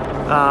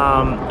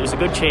 There's a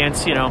good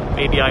chance, you know,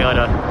 maybe I ought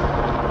to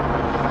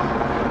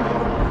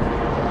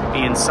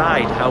be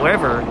inside.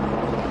 However,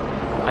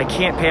 I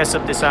can't pass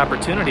up this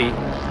opportunity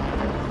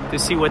to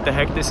see what the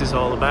heck this is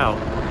all about.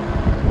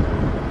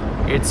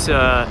 It's,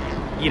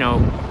 you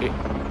know,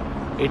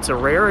 it's a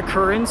rare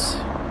occurrence.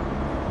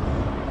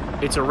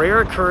 It's a rare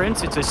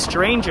occurrence. It's a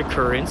strange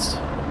occurrence.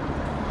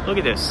 Look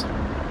at this.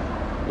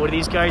 What are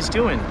these guys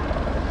doing?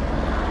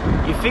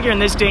 You figure in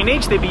this day and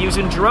age they'd be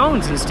using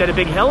drones instead of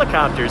big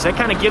helicopters. That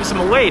kind of gives them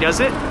away, does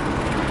it?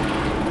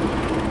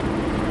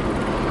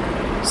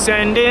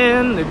 Send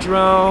in the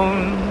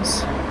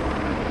drones.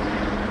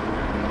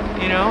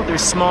 You know, they're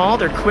small,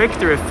 they're quick,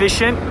 they're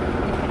efficient.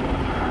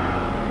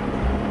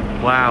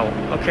 Wow.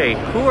 Okay,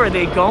 who are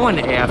they going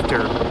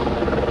after?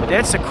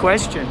 That's a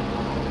question.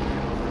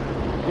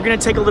 We're going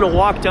to take a little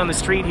walk down the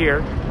street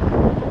here.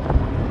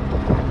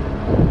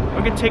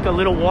 We're going to take a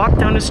little walk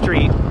down the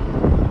street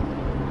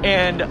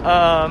and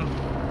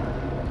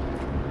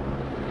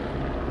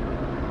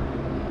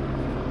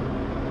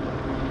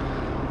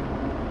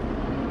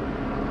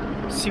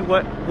see who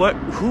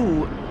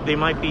they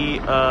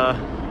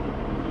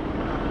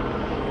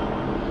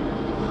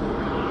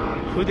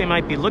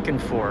might be looking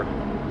for.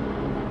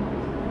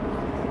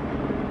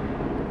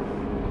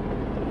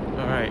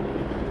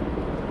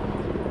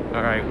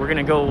 All right, we're going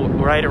to go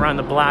right around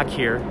the block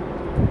here.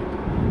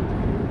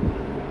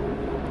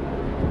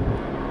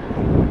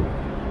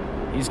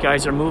 These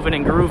guys are moving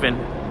and grooving.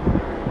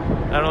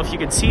 I don't know if you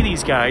can see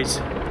these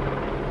guys.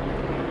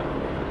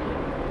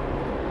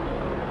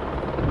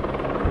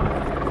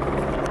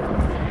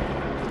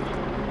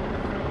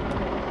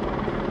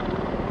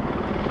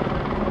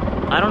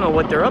 I don't know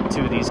what they're up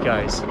to, these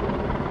guys.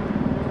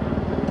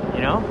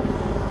 You know?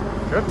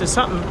 They're up to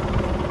something.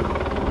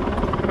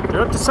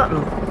 They're up to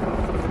something.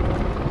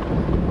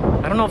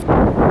 I don't know if...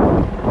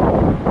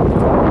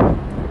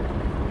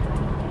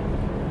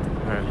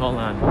 All right, Hold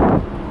on.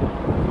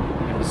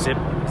 I'm gonna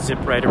zip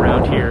right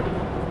around here.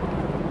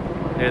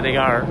 There they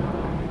are.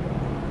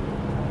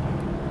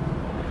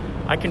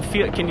 I can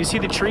feel, can you see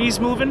the trees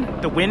moving?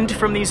 The wind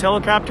from these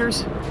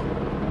helicopters?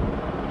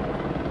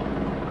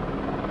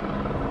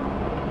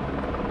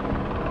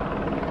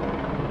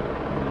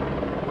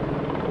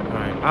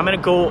 Alright, I'm gonna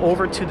go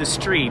over to the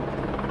street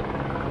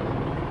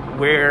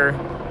where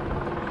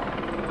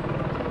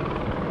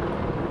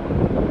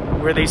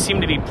they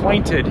seem to be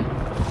pointed.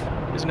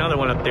 There's another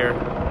one up there.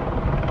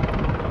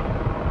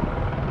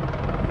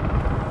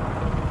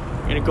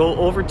 I'm gonna go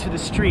over to the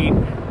street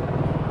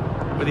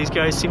where these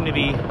guys seem to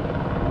be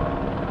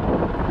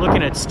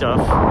looking at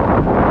stuff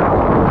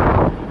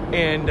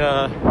and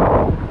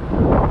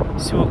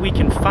see what we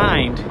can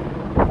find.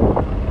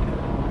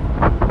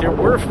 There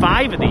were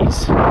 5 of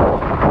these. There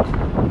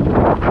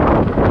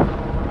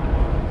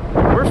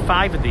were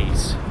 5 of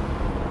these.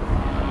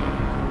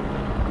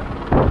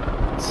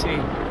 Let's see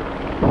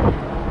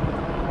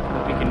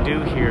what we can do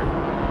here.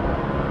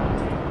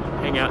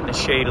 Hang out in the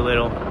shade a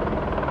little.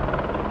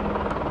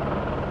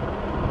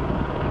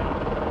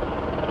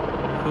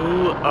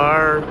 Who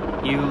are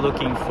you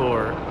looking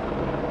for?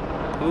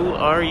 Who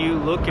are you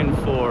looking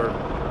for?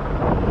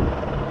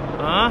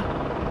 Huh?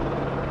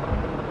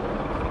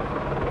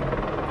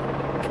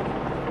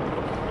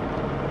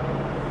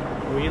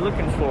 Who are you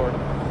looking for?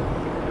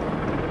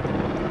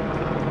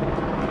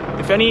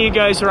 If any of you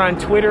guys are on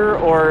Twitter,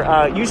 or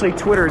usually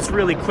Twitter is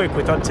really quick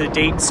with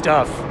up-to-date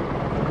stuff,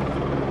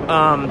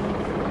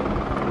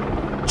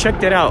 check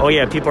that out. Oh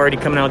yeah, people are already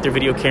coming out with their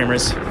video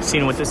cameras,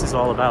 seeing what this is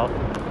all about.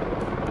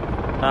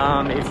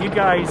 If you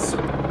guys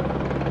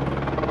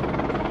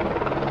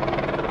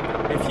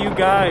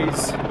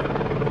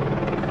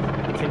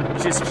can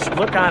just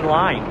look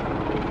online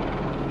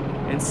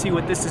and see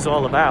what this is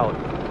all about,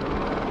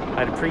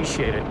 I'd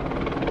appreciate it.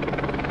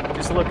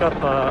 Just look up,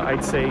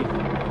 I'd say,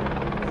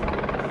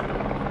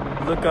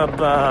 look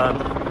up,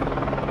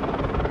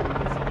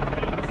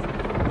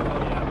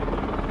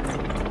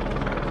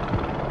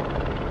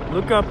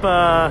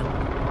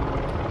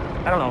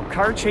 I don't know,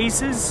 car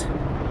chases,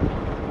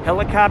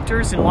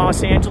 helicopters in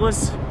Los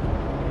Angeles.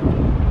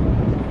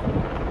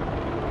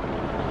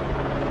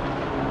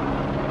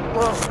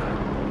 Whoa.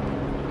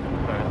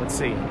 All right, let's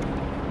see.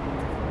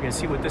 We're gonna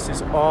see what this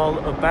is all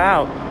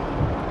about.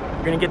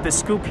 We're gonna get the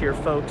scoop here,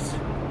 folks.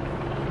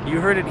 You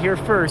heard it here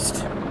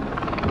first.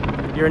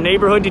 You're a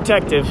neighborhood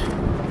detective.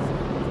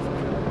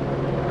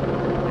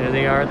 There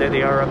they are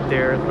up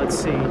there. Let's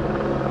see.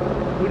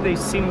 Who do they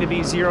seem to be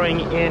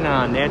zeroing in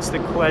on? That's the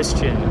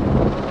question.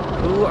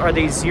 Who are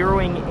they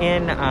zeroing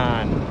in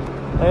on?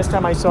 Last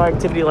time I saw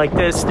activity like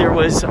this, there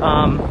was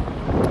a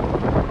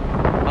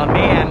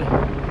man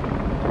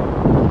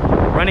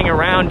running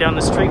around down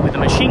the street with a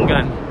machine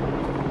gun.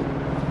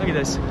 Look at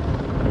this.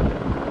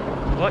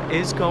 What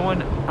is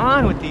going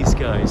on with these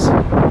guys?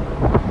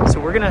 So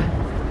we're gonna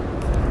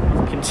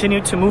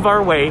continue to move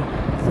our way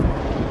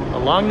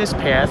along this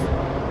path,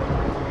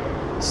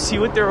 see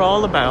what they're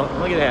all about.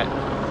 Look at that.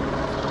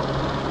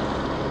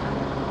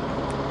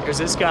 There's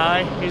this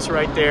guy, he's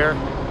right there.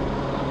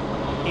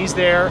 He's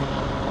there.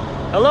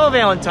 Hello,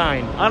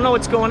 Valentine. I don't know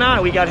what's going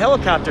on. We got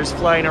helicopters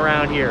flying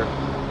around here.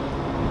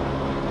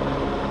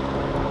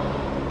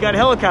 Got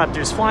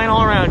helicopters flying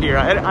all around here.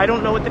 I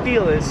don't know what the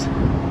deal is,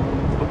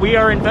 but we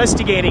are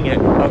investigating it,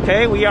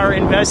 okay? We are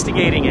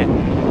investigating it.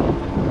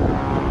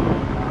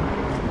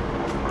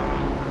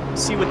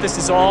 See what this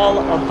is all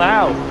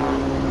about.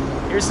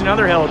 Here's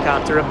another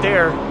helicopter up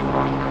there.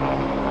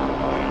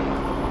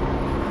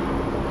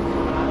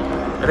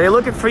 Are they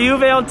looking for you,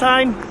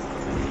 Valentine?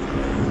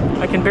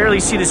 I can barely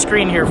see the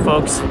screen here,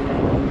 folks,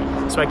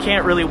 so I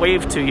can't really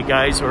wave to you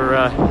guys or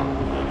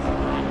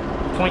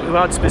point you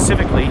out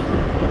specifically.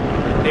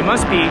 They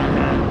must be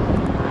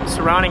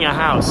surrounding a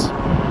house.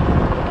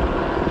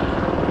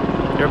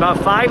 There are about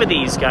 5 of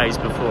these guys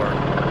before.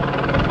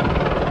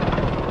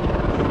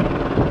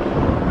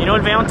 You know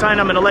what, Valentine?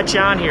 I'm going to let you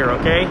on here,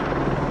 okay?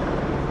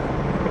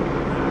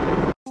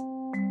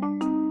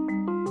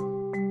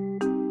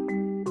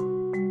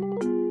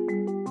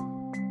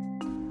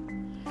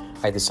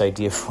 I had this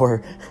idea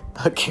for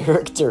a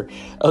character.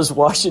 I was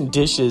washing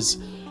dishes,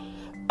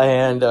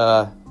 and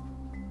I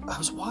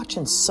was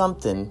watching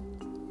something.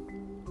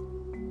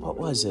 What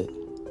was it?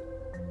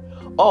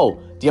 Oh,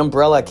 The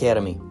Umbrella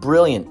Academy.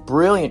 Brilliant,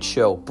 brilliant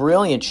show,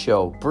 brilliant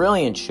show,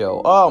 brilliant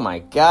show. Oh my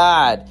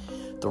God.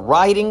 The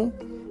writing,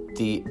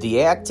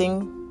 the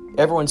acting,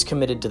 everyone's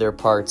committed to their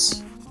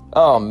parts.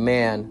 Oh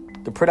man.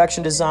 The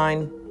production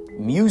design,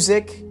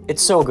 music,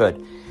 it's so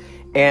good.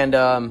 And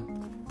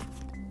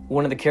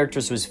one of the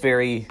characters was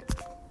very,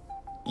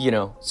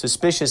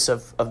 suspicious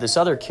of this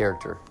other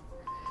character.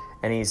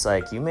 And he's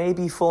like, you may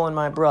be fooling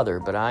my brother,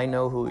 but I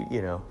know who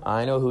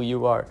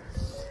you are.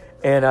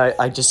 And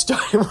I just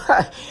started,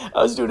 I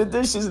was doing the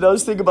dishes and I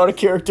was thinking about a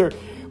character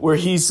where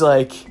he's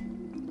like,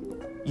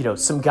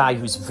 some guy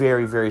who's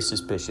very, very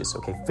suspicious,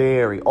 okay?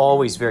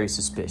 Always very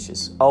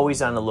suspicious,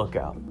 always on the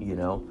lookout,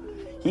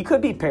 He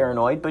could be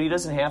paranoid, but he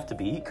doesn't have to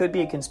be. He could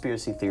be a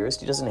conspiracy theorist,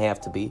 he doesn't have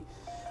to be.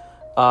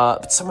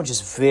 but someone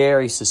just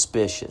very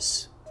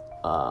suspicious.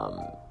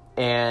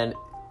 And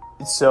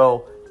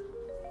so,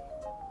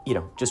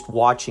 just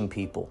watching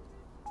people.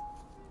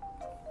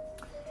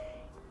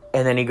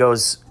 And then he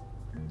goes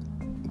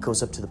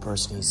up to the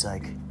person, he's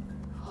like,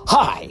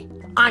 "Hi,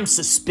 I'm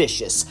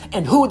suspicious,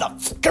 and who the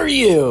fuck are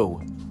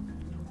you?"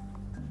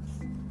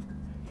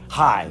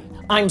 "Hi,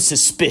 I'm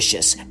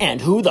suspicious, and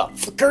who the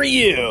fuck are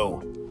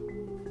you?"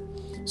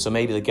 So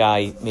maybe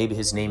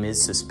his name is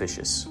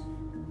Suspicious.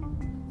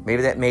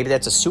 Maybe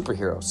that's a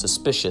superhero,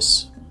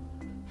 Suspicious.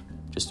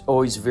 Just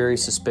always very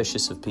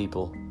suspicious of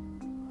people.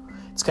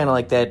 It's kind of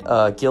like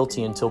that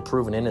guilty until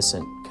proven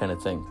innocent kind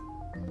of thing.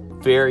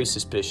 Very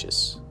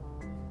suspicious.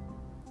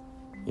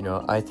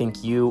 I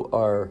think you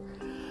are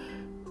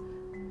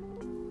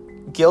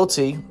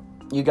guilty.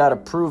 You got to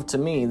prove to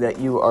me that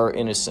you are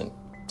innocent,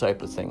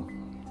 type of thing.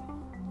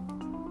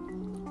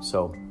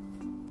 So,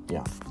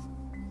 yeah.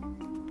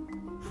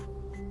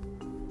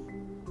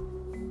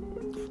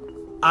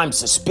 I'm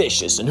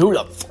suspicious, and who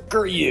the fuck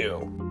are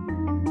you?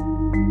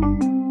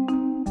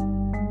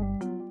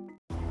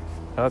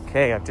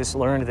 Okay, I've just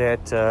learned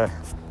that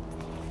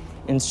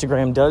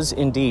Instagram does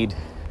indeed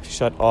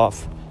shut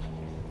off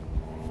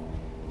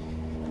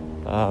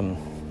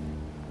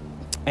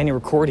any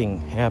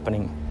recording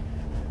happening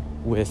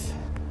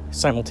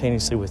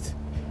simultaneously with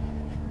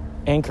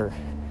Anchor.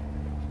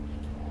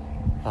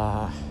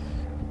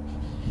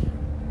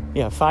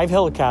 5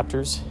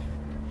 helicopters.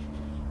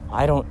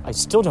 I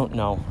still don't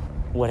know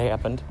what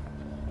happened.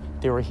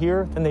 They were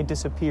here, then they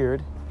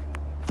disappeared.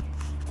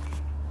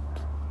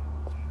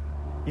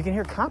 You can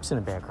hear cops in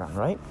the background,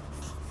 right?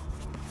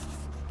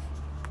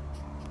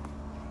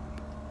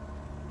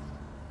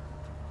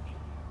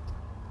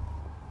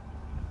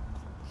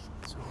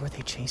 So who are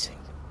they chasing?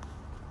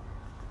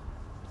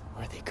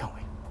 Where are they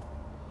going?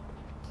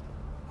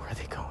 Where are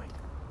they going?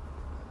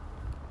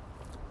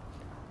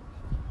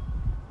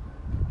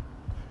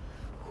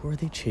 Who are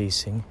they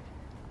chasing?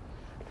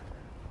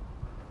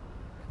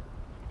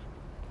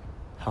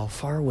 How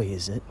far away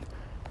is it?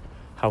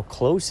 How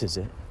close is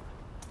it?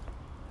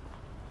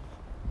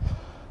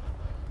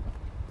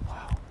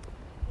 Wow.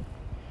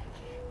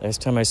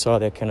 Last time I saw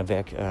that kind of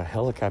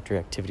helicopter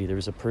activity, there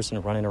was a person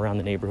running around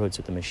the neighborhoods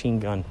with a machine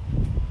gun.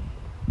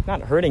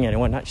 Not hurting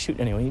anyone, not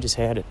shooting anyone, he just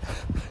had it.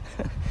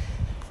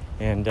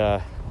 And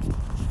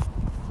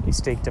he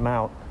staked him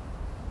out.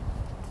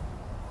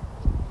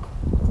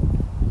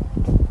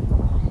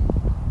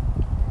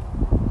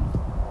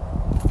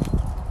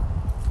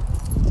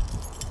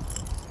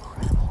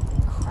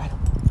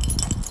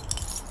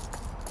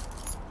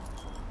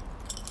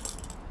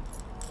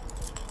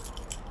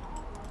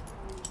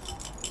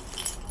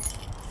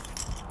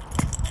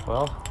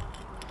 Well,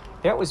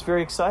 that was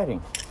very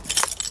exciting.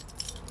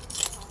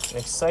 An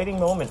exciting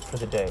moment for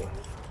the day.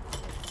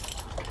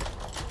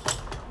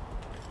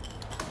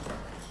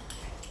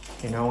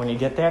 When you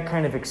get that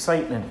kind of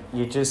excitement,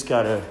 you just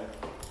gotta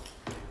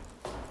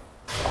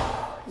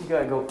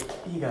go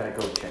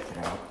check it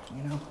out,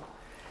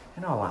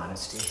 in all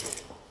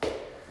honesty.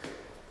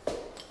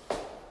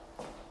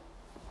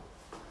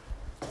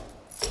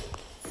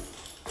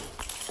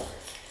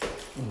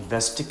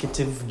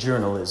 Investigative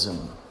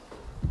journalism,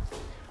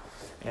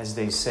 as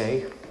they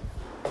say.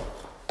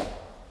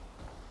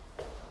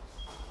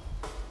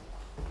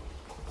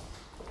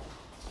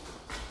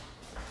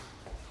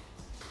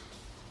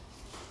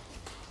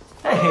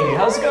 Hey,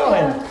 how's it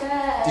going?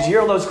 Good. Did you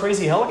hear all those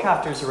crazy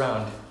helicopters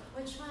around?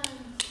 Which one?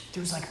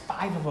 There was like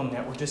 5 of them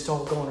that were just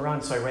all going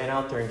around, so I ran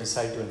out there and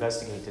decided to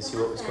investigate to see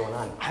what was going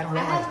on. I don't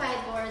know. I had my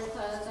doors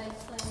closed.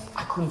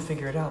 I couldn't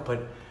figure it out,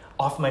 but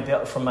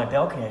from my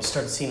balcony, I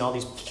started seeing all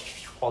these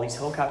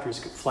helicopters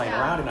flying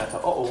around, and I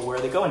thought, oh, where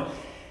are they going?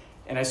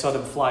 And I saw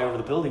them fly over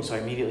the building, so I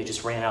immediately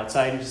just ran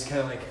outside and just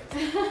kind of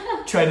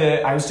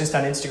I was just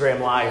on Instagram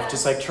Live,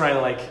 just trying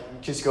to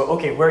just go,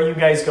 okay, where are you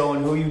guys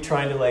going? Who are you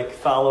trying to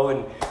follow?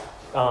 And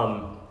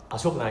I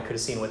was hoping I could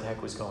have seen what the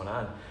heck was going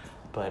on,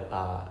 but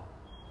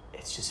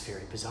it's just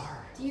very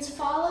bizarre. Do you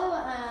follow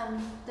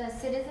the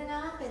Citizen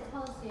app? It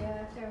tells you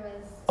if there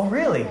was... Oh,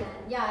 really?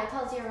 Yeah, it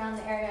tells you around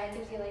the area. It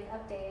gives you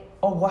updates.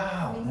 Oh,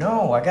 wow.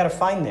 No, I got to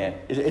find that.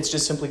 It's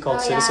just simply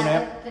called Citizen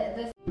app?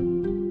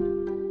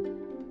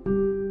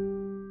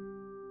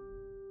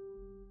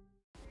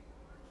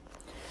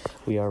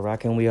 We are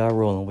rocking, we are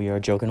rolling, we are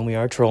joking, we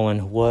are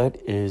trolling. What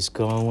is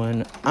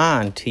going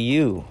on to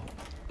you,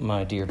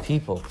 my dear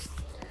people,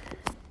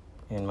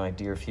 and my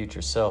dear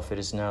future self? It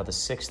is now the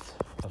 6th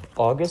of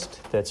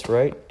August. That's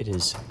right. It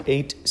is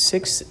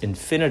 8-6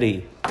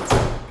 infinity.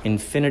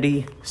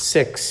 Infinity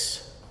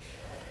 6.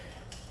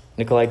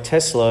 Nikolai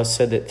Tesla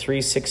said that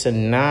 3, 6,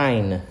 and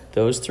 9,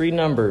 those 3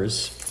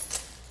 numbers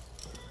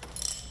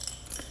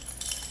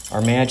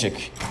are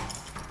magic.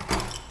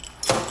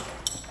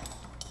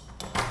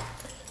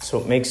 So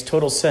it makes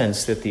total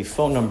sense that the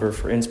phone number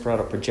for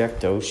Inspirato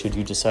Projecto, should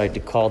you decide to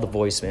call the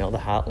voicemail, the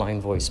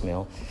hotline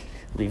voicemail,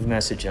 leave a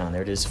message on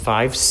there. It is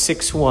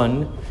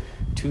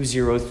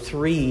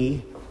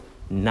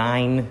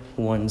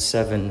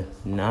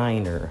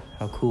 561-203-9179.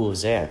 How cool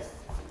is that?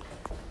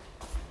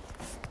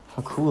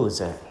 How cool is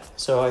that?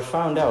 So I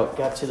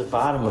got to the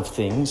bottom of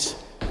things,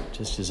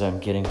 just as I'm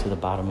getting to the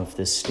bottom of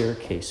this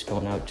staircase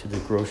going out to the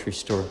grocery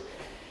store.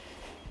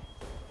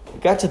 I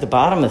got to the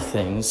bottom of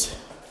things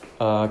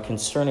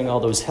concerning all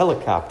those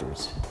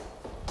helicopters.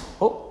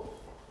 Oh.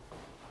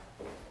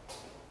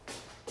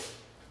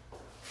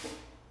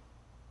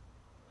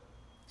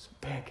 Some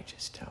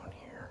packages down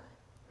here.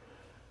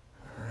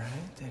 All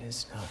right, that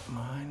is not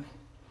mine.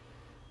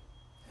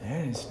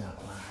 That is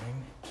not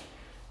mine.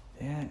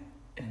 That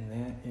and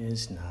that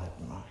is not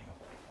mine.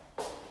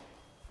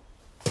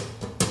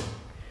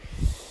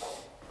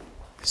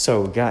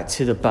 So we got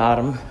to the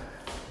bottom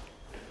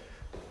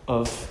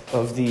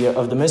of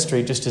the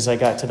mystery just as I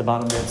got to the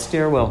bottom of that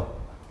stairwell.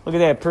 Look at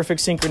that,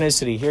 perfect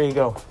synchronicity. Here you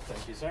go.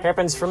 Thank you, sir.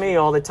 Happens for me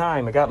all the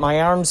time. I got my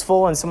arms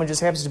full and someone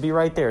just happens to be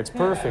right there. It's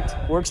perfect.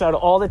 Works out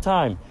all the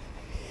time.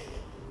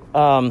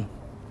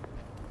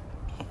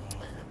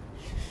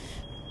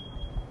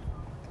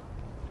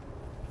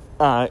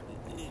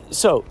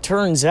 So,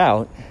 turns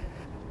out,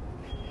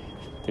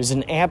 there's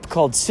an app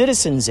called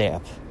Citizens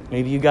app.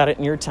 Maybe you got it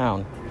in your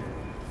town.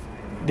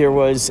 There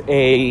was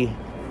apparently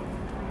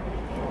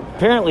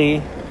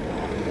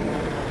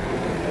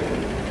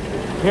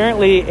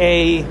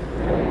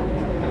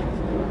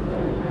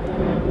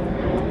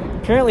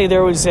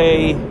there was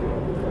a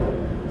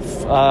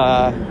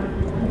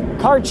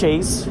car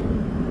chase.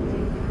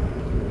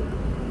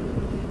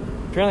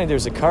 Apparently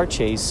there's a car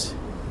chase,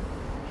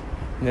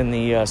 and then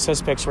the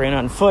suspects ran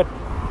on foot.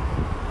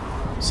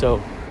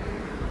 So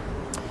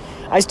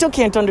I still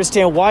can't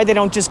understand why they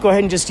don't just go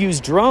ahead and just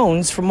use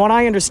drones. From what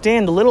I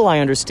understand, the little I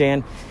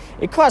understand,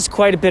 it costs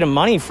quite a bit of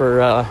money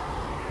for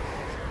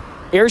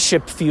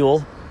airship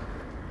fuel.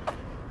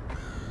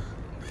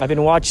 I've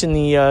been watching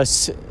the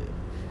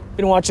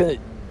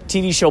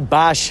TV show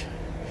Bosch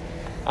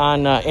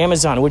on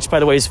Amazon, which, by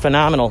the way, is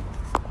phenomenal.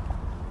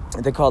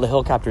 They call the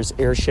helicopters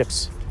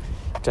airships,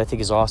 which I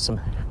think is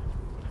awesome.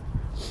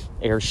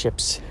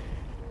 Airships.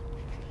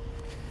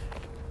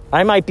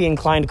 I might be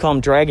inclined to call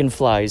them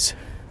dragonflies.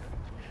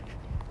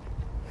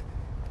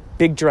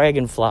 Big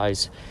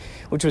dragonflies,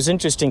 which was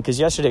interesting because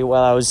yesterday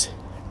while I was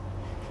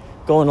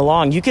going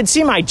along, you can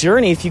see my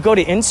journey if you go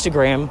to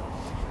Instagram.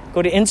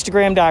 Go to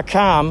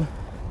Instagram.com.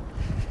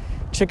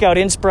 Check out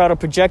Inspirato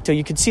Projecto.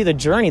 You can see the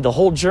journey, the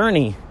whole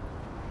journey.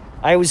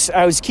 I was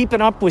keeping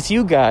up with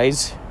you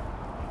guys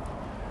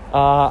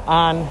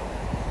on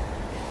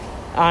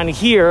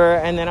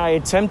here, and then I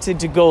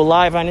attempted to go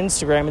live on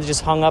Instagram and it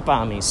just hung up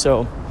on me.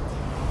 So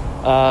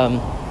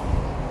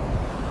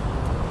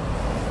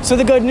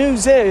the good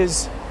news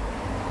is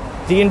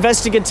the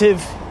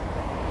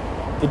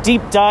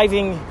deep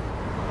diving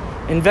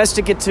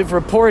investigative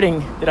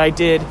reporting that I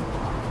did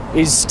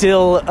is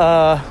still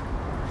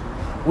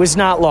was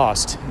not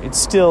lost. It's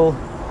still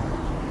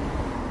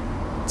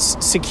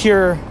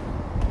secure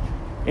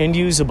and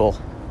usable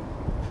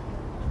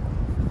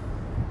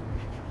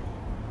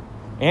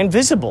and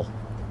visible.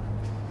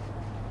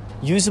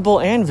 Usable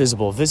and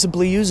visible.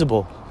 Visibly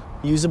usable.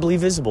 Usably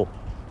visible.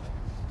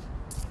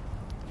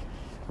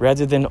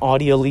 Rather than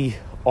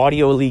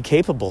audially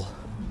capable.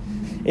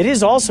 It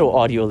is also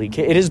audially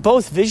capable. It is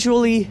both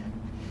visually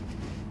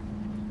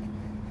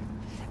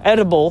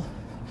edible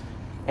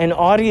and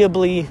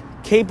audibly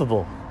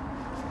capable.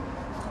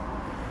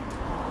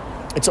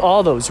 It's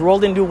all those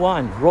rolled into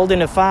one, rolled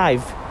into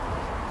 5,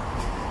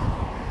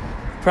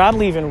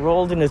 probably even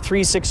rolled into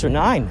 3, 6, or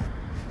 9,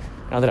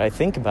 now that I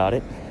think about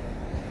it.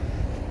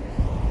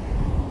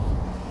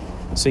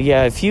 So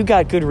yeah, if you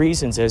got good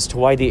reasons as to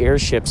why the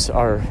airships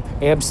are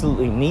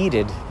absolutely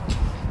needed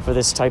for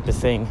this type of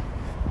thing,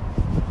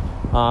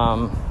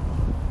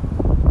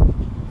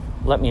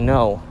 let me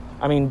know.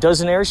 I mean,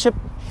 does an airship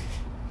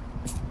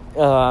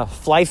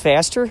fly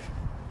faster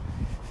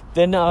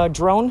than a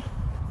drone?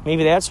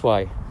 Maybe that's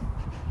why.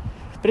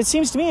 But it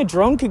seems to me a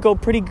drone could go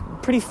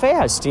pretty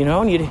fast, you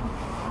know, and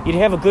you'd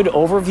have a good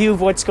overview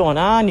of what's going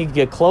on. You could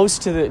get close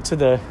to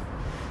the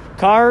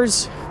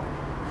cars.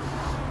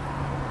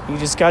 You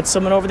just got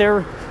someone over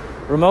there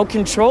remote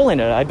controlling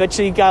it. I bet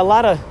you got a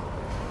lot of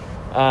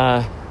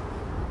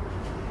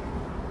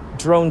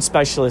drone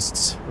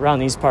specialists around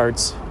these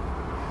parts.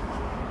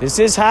 This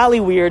is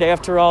Hollyweird,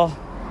 after all.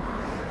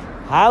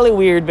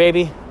 Hollyweird,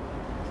 baby.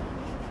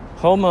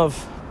 Home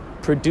of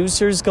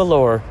producers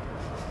galore.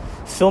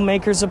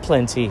 Filmmakers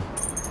aplenty.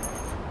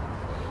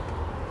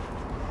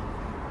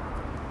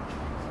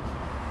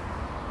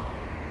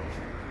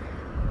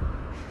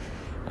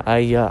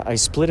 I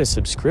split a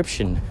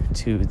subscription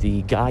to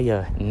the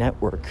Gaia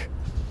Network.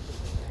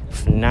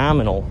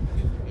 Phenomenal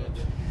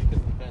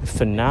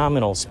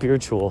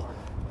spiritual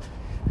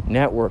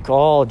network.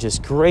 All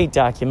just great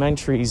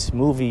documentaries,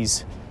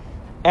 movies,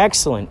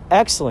 excellent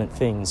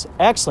things.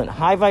 Excellent,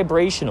 high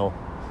vibrational,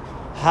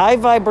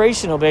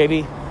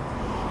 baby.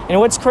 And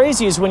what's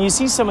crazy is when you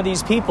see some of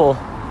these people,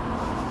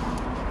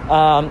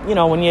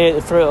 when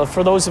you,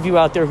 for those of you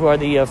out there who are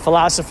the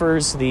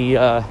philosophers,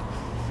 the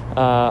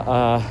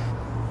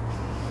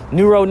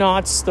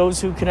neuronauts,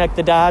 those who connect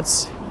the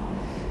dots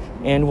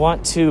and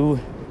want to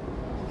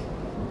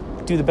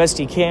do the best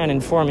he can in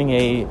forming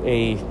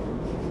a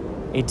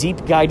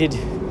deep guided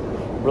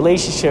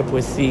relationship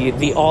with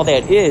the all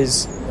that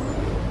is.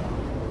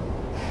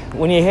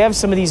 When you have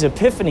some of these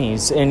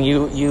epiphanies and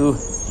you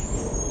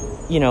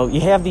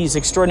have these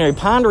extraordinary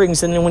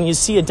ponderings, and then when you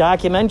see a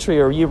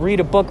documentary or you read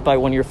a book by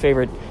one of your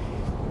favorite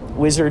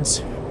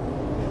wizards,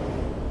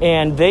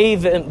 and they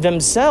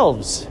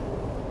themselves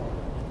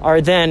are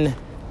then,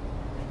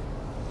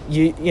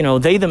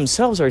 they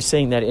themselves are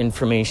saying that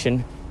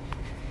information,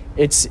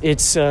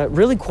 it's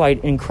really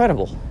quite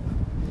incredible,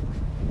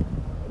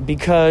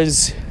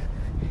 because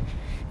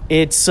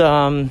it's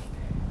a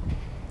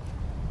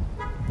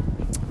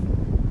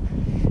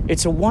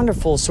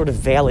wonderful sort of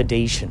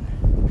validation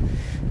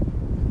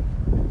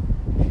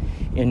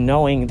in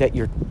knowing that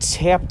you're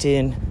tapped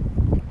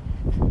in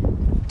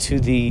to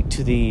the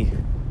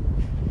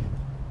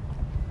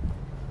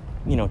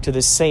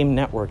same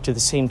network, to the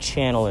same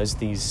channel as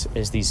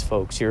these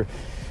folks.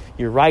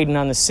 You're riding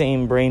on the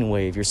same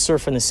brainwave. You're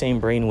surfing the same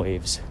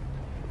brainwaves,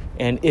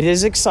 and it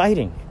is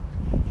exciting,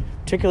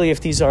 particularly if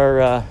these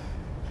are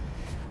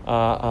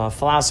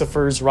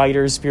philosophers,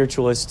 writers,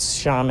 spiritualists,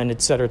 shaman,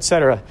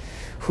 etc.,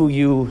 who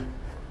you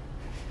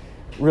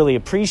really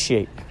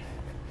appreciate.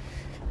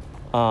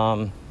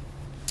 And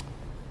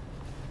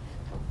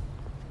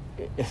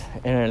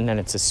then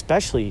it's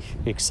especially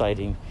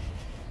exciting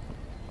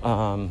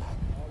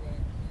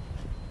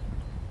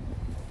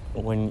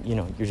when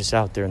you're just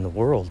out there in the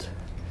world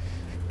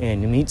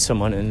and you meet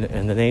someone and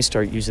then they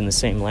start using the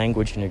same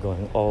language and you're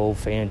going, oh,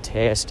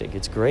 fantastic,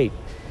 it's great.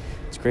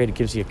 It's great. It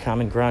gives you a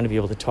common ground to be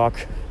able to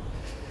talk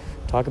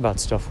about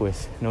stuff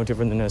with. No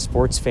different than a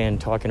sports fan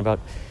talking about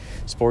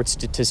sports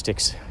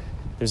statistics.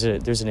 There's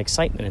an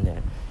excitement in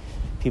that.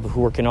 People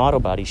who work in auto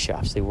body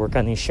shops, they work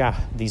on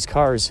these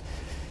cars,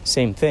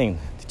 same thing.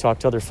 To talk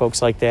to other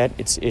folks like that,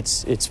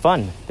 it's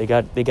fun. They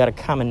got a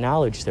common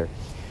knowledge there.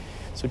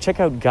 So check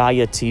out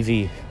Gaia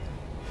TV.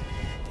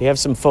 They have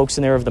some folks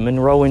in there of the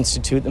Monroe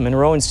Institute. The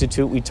Monroe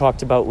Institute we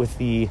talked about with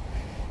the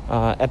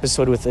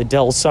episode with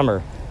Adele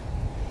Summer.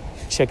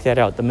 Check that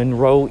out, the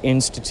Monroe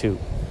Institute.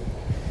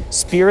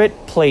 Spirit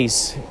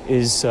Place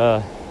is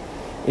the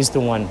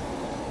one.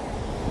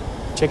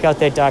 Check out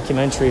that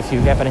documentary if you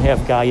happen to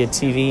have Gaia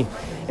TV.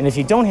 And if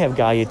you don't have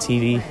Gaia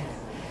TV,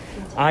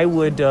 I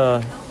would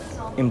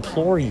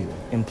implore you.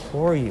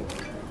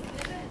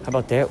 How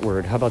about that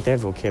word? How about that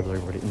vocabulary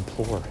word?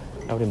 Implore.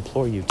 I would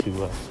implore you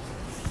to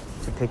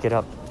pick it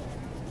up.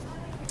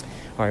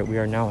 All right, we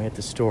are now at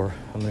the store.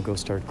 I'm going to go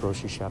start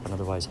grocery shopping.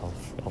 Otherwise,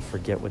 I'll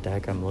forget what the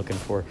heck I'm looking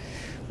for.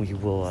 We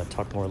will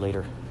talk more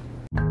later.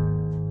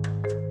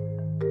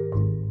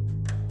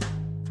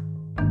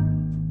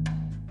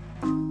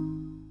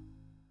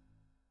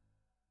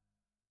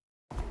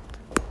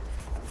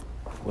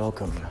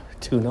 Welcome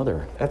to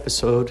another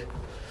episode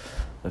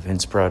of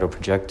Inspirato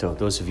Projecto.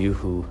 Those of you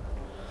who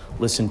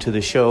listen to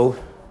the show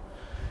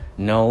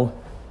know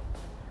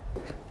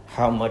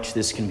how much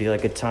this can be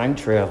like a time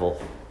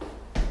travel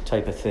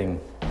type of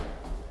thing.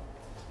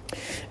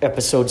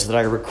 Episodes that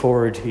I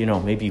record,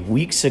 maybe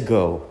weeks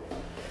ago,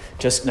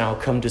 just now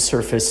come to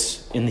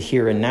surface in the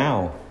here and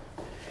now.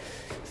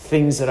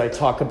 Things that I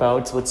talk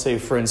about, let's say,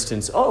 for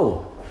instance,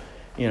 I'm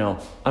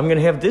going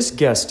to have this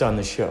guest on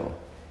the show.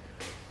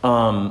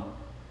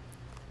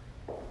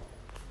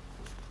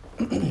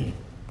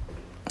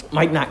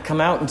 Might not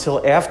come out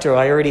until after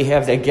I already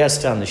have that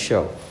guest on the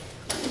show.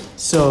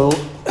 So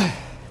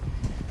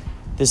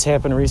this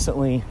happened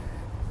recently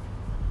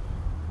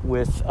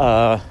with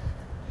an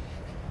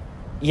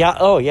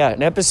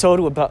episode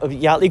about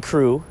Yachtly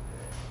Crew,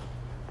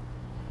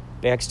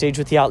 backstage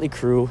with Yachtly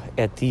Crew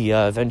at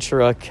the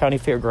Ventura County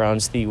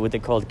Fairgrounds, what they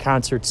called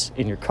concerts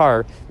in your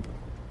car,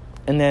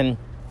 and then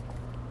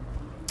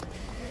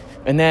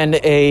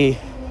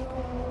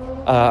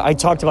I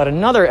talked about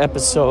another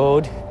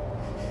episode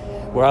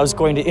where I was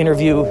going to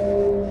interview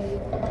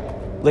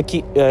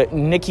Nikki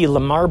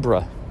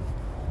Lamarbra,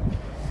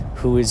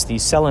 who is the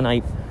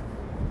selenite,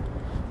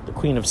 the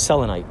queen of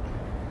selenite.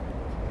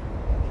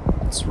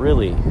 It's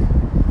really,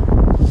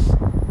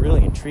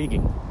 really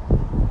intriguing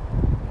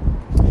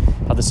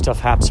how this stuff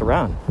hops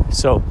around.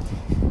 So,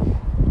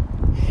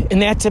 in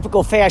that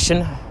typical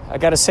fashion, I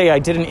got to say I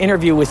did an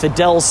interview with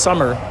Adele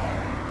Summer.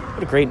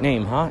 What a great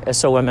name, huh?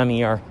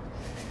 Sommer.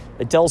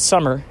 Adele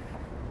Summer.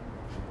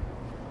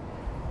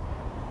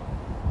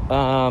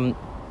 A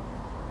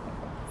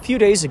few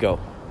days ago.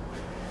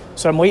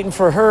 So I'm waiting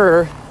for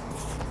her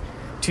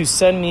to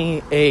send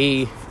me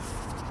a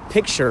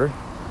picture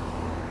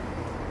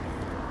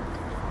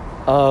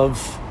of...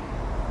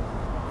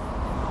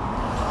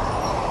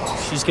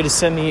 She's going to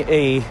send me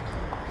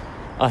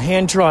a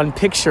hand-drawn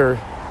picture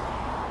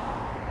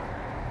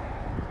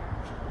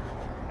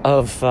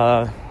of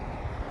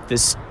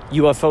this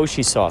UFO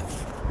she saw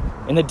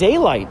in the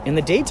daylight, in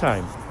the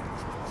daytime,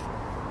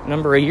 a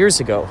number of years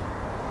ago.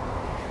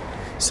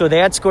 So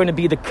that's going to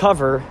be the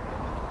cover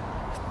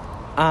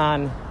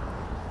on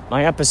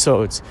my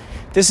episodes.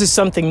 This is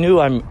something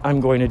new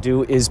I'm going to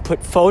do, is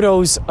put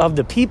photos of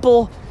the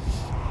people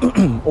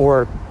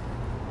or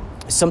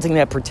something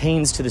that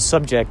pertains to the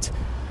subject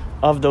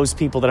of those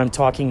people that I'm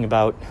talking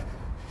about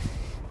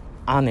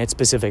on that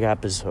specific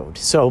episode.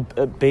 So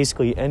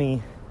basically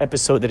any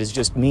episode that is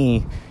just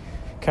me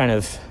kind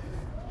of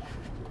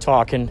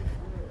talking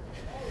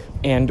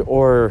and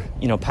or,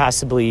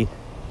 possibly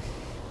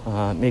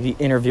maybe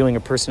interviewing a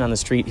person on the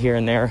street here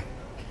and there,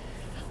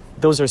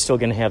 those are still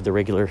going to have the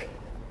regular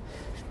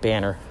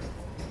banner.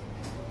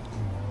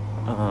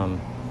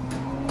 And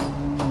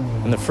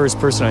the first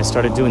person I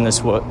started doing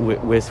this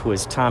with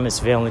was Thomas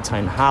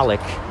Valentine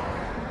Hollick.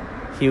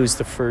 He was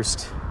the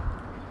first.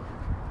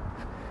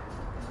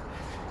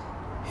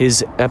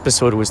 His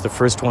episode was the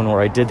first one where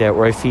I did that,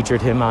 where I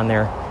featured him on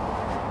there.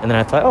 And then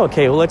I thought,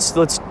 okay, well let's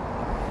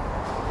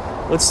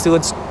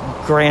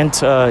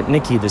grant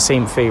Nikki the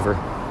same favor.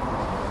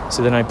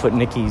 So then I put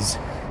Nikki's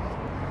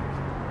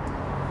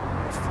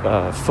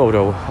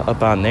photo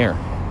up on there.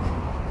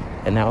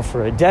 And now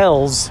for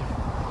Adele's,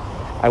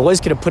 I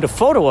was going to put a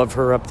photo of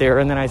her up there,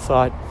 and then I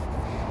thought,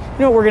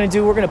 what we're going to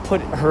do? We're going to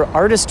put her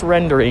artist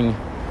rendering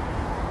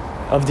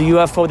of the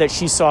UFO that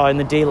she saw in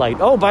the daylight.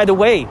 Oh, by the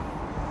way,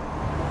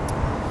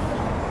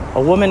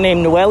 a woman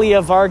named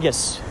Noelia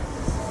Vargas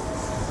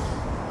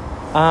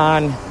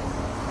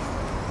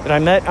that I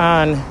met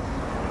on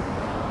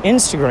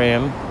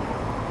Instagram,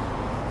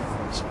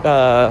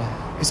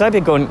 because I've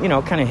been going,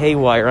 kind of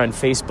haywire on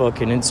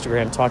Facebook and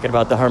Instagram talking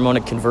about the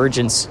harmonic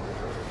convergence.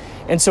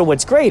 And so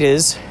what's great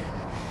is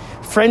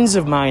friends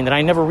of mine that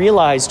I never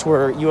realized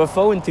were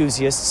UFO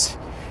enthusiasts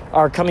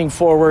are coming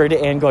forward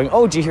and going,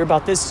 oh, did you hear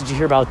about this? Did you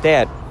hear about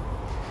that?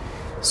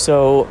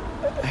 So,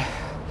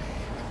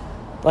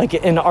 like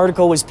an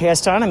article was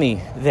passed on to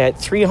me that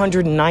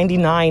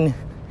 399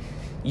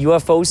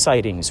 UFO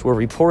sightings were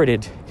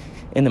reported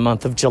in the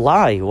month of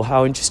July. Well,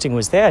 how interesting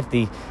was that?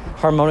 The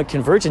harmonic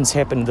convergence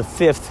happened the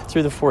 5th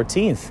through the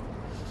 14th.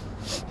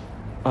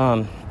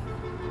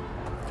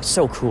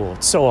 So cool.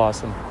 It's so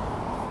awesome.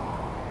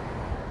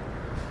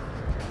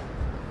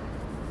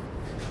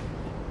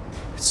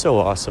 It's so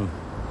awesome.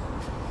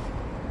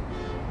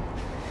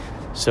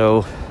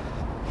 So,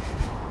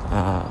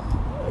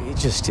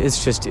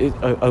 it's just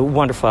a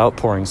wonderful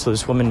outpouring. So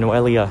this woman,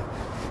 Noelia,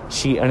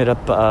 she ended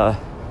up,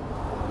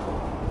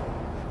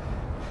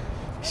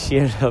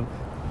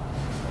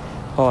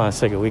 hold on a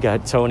second, we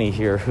got Tony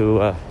here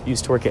who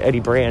used to work at Eddie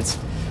Brandt's.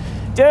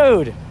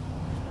 Dude,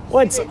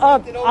 what's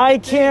up? I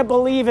can't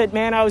believe it,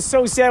 man. I was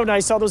so sad when I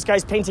saw those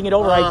guys painting it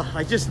over.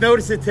 I just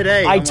noticed it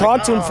today. I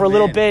talked to him for a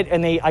little bit,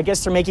 and I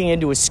guess they're making it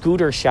into a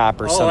scooter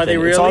shop or something. Are they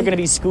really? It's all going to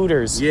be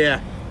scooters. Yeah.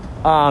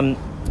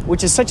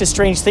 Which is such a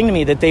strange thing to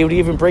me that they would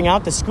even bring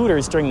out the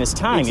scooters during this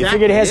time. Exactly, You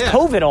figured it has yeah.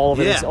 COVID all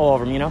over Yeah. all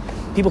over them,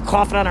 People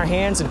coughing on our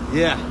hands. And,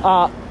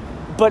 Yeah.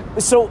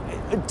 But so,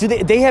 do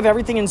they have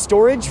everything in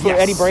storage for Yes.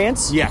 Eddie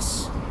Brandt's?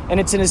 Yes.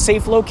 And it's in a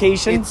safe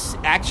location? It's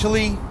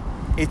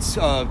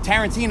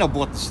Tarantino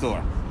bought the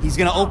store. He's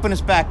going to open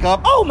us back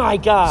up. Oh, my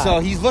God. So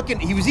he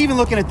was even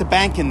looking at the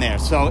bank in there.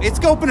 So it's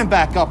opening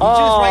back up. He just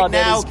that right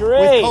now is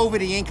great. with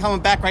COVID, he ain't coming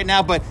back right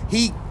now. But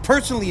he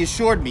personally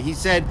assured me. He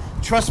said,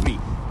 "Trust me,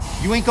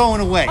 you ain't going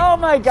away." Oh,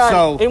 my God.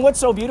 So, And what's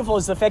so beautiful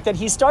is the fact that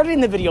he started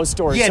in the video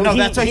store. yeah, so no,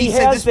 that's what he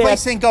said. This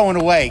place ain't going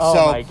away. Oh,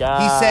 so my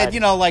God. he said,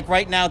 like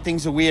right now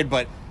things are weird,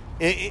 but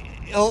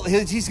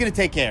he's going to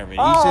take care of it. He's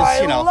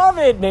I love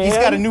it, man. He's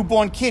got a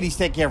newborn kid he's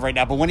taking care of right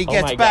now. But when he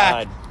gets my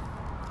back, God.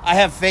 I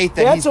have faith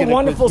that That's he's a going to...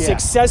 wonderful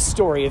success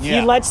story. If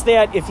he lets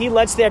that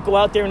go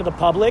out there into the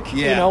public,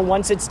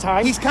 once it's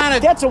time, he's kind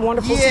of... That's a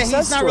wonderful success story.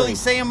 He's not really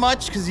saying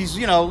much because he's,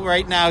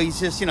 right now he's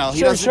just, he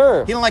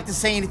Sure. don't like to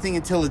say anything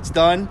until it's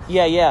done.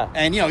 Yeah.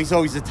 And, he's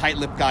always a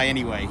tight-lipped guy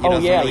anyway. He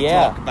doesn't really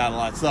talk about a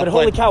lot of stuff. But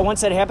holy cow, once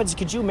that happens,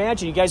 could you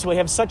imagine? You guys will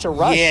have such a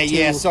rush.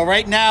 Yeah. So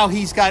right now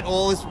he's got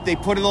all this, they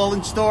put it all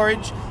in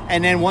storage.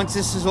 And then once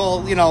this is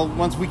all,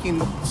 once we can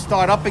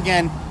start up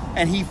again,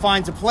 and he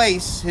finds a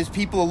place, his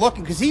people are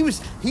looking, because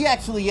he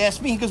actually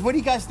asked me, he goes, "What do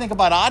you guys think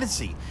about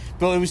Odyssey?"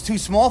 But it was too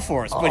small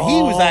for us. But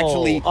he was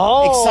actually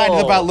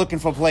excited about looking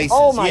for places.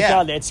 Oh my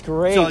God, that's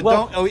great. So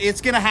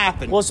it's going to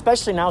happen. Well,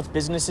 especially now with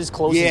businesses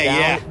closing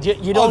down. Yeah.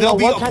 You don't know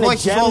what kind of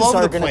gems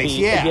are going to be.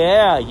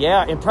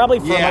 Yeah. And probably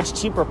for a much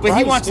cheaper price, But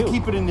he wants too. to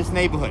keep it in this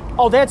neighborhood.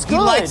 Oh, that's good.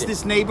 He likes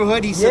this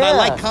neighborhood. He said, "I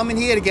like coming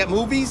here to get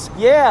movies."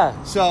 Yeah.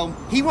 So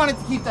he wanted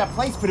to keep that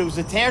place, but it was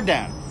a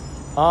teardown.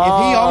 If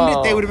he owned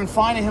it, they would have been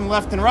finding him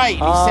left and right.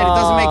 And he said it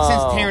doesn't make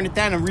sense tearing it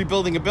down and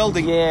rebuilding a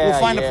building. We'll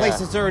find a place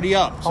that's already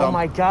up. So. Oh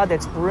my God,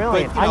 that's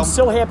brilliant! But, I'm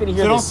so happy to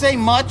hear so this. Don't say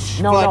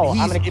much. No,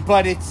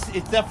 but it's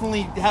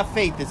definitely have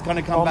faith. It's going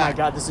to come back. Oh my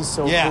God, this is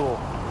so cool!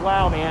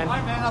 Wow, man. All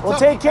right, man. Well,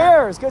 take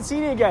care. It's good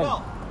seeing you again.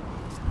 Well.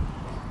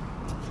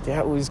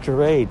 That was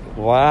great.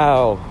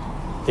 Wow.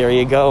 There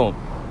you go.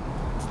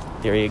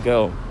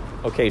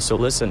 Okay, so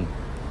listen.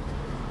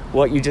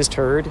 What you just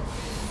heard,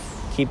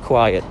 keep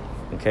quiet.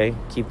 Okay?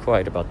 Keep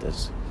quiet about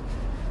this.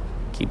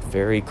 Keep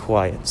very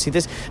quiet. See,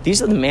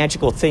 these are the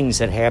magical things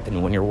that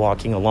happen when you're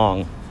walking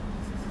along.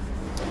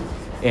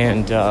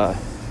 And you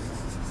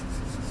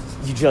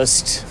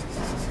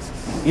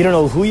don't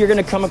know who you're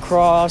going to come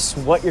across,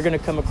 what you're going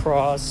to come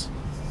across.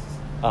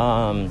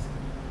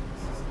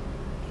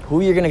 who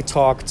you're going to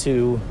talk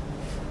to,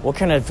 what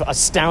kind of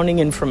astounding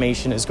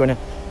information is going to...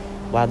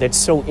 Wow, that's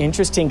so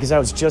interesting, because I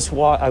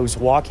was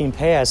walking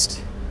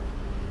past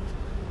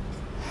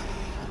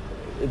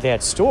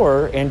that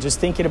store and just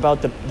thinking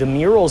about the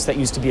murals that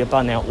used to be up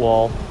on that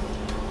wall,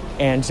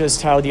 and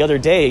just how the other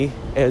day,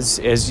 as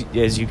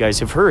you guys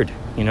have heard,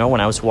 you know,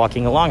 when I was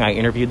walking along, I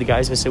interviewed the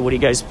guys. I said, what are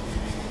you guys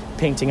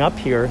painting up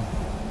here?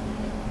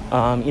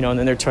 And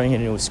then they're turning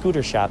it into a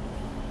scooter shop.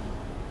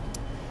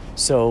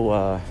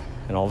 So,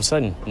 and all of a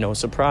sudden, no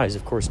surprise,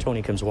 of course,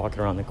 Tony comes walking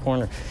around the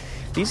corner.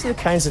 These are the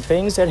kinds of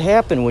things that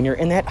happen when you're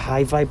in that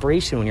high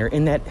vibration, when you're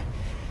in that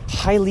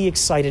highly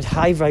excited,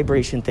 high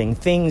vibration thing.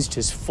 Things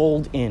just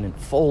fold in,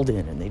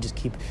 and they just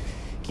keep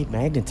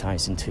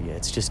magnetizing to you.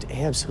 It's just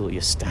absolutely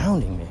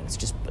astounding, man. It's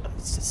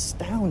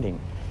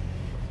astounding.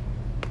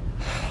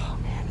 Oh,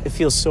 man, it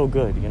feels so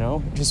good, you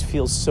know? It just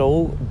feels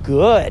so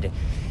good.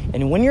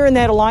 And when you're in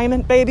that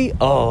alignment, baby,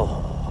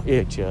 oh,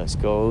 it just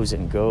goes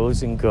and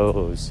goes and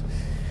goes.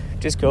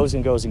 Just goes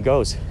and goes and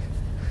goes.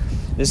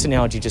 This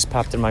analogy just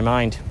popped in my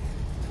mind.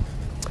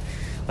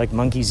 Like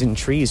monkeys in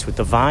trees with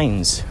the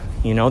vines.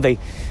 You know,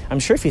 I'm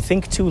sure if you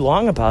think too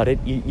long about it,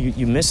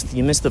 you miss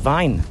the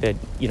vine, that,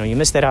 you know, you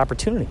miss that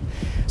opportunity.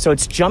 So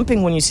it's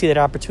jumping when you see that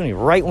opportunity,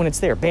 right when it's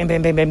there. Bam,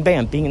 bam, bam, bam,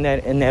 bam. Being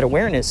in that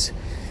awareness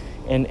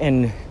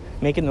and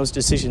making those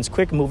decisions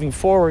quick, moving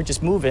forward,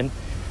 just moving.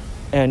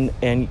 And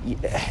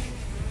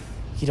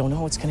you don't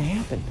know what's going to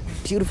happen.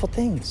 Beautiful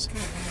things.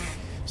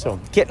 So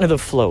get into the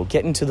flow.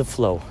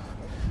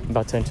 I'm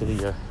about to enter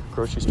the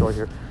grocery store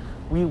here.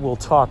 We will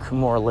talk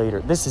more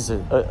later. This is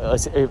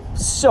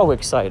so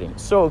exciting.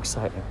 So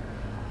exciting.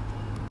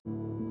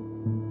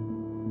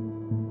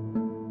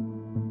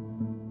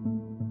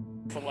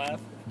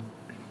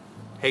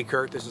 Hey,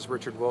 Kurt, this is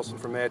Richard Wilson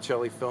from Mad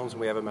Shelley Films,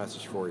 and we have a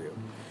message for you.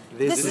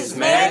 This is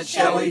Mad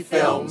Shelley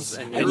Films,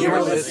 and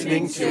you're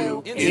listening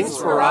to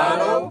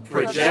Inspirato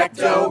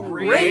Projecto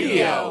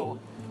Radio.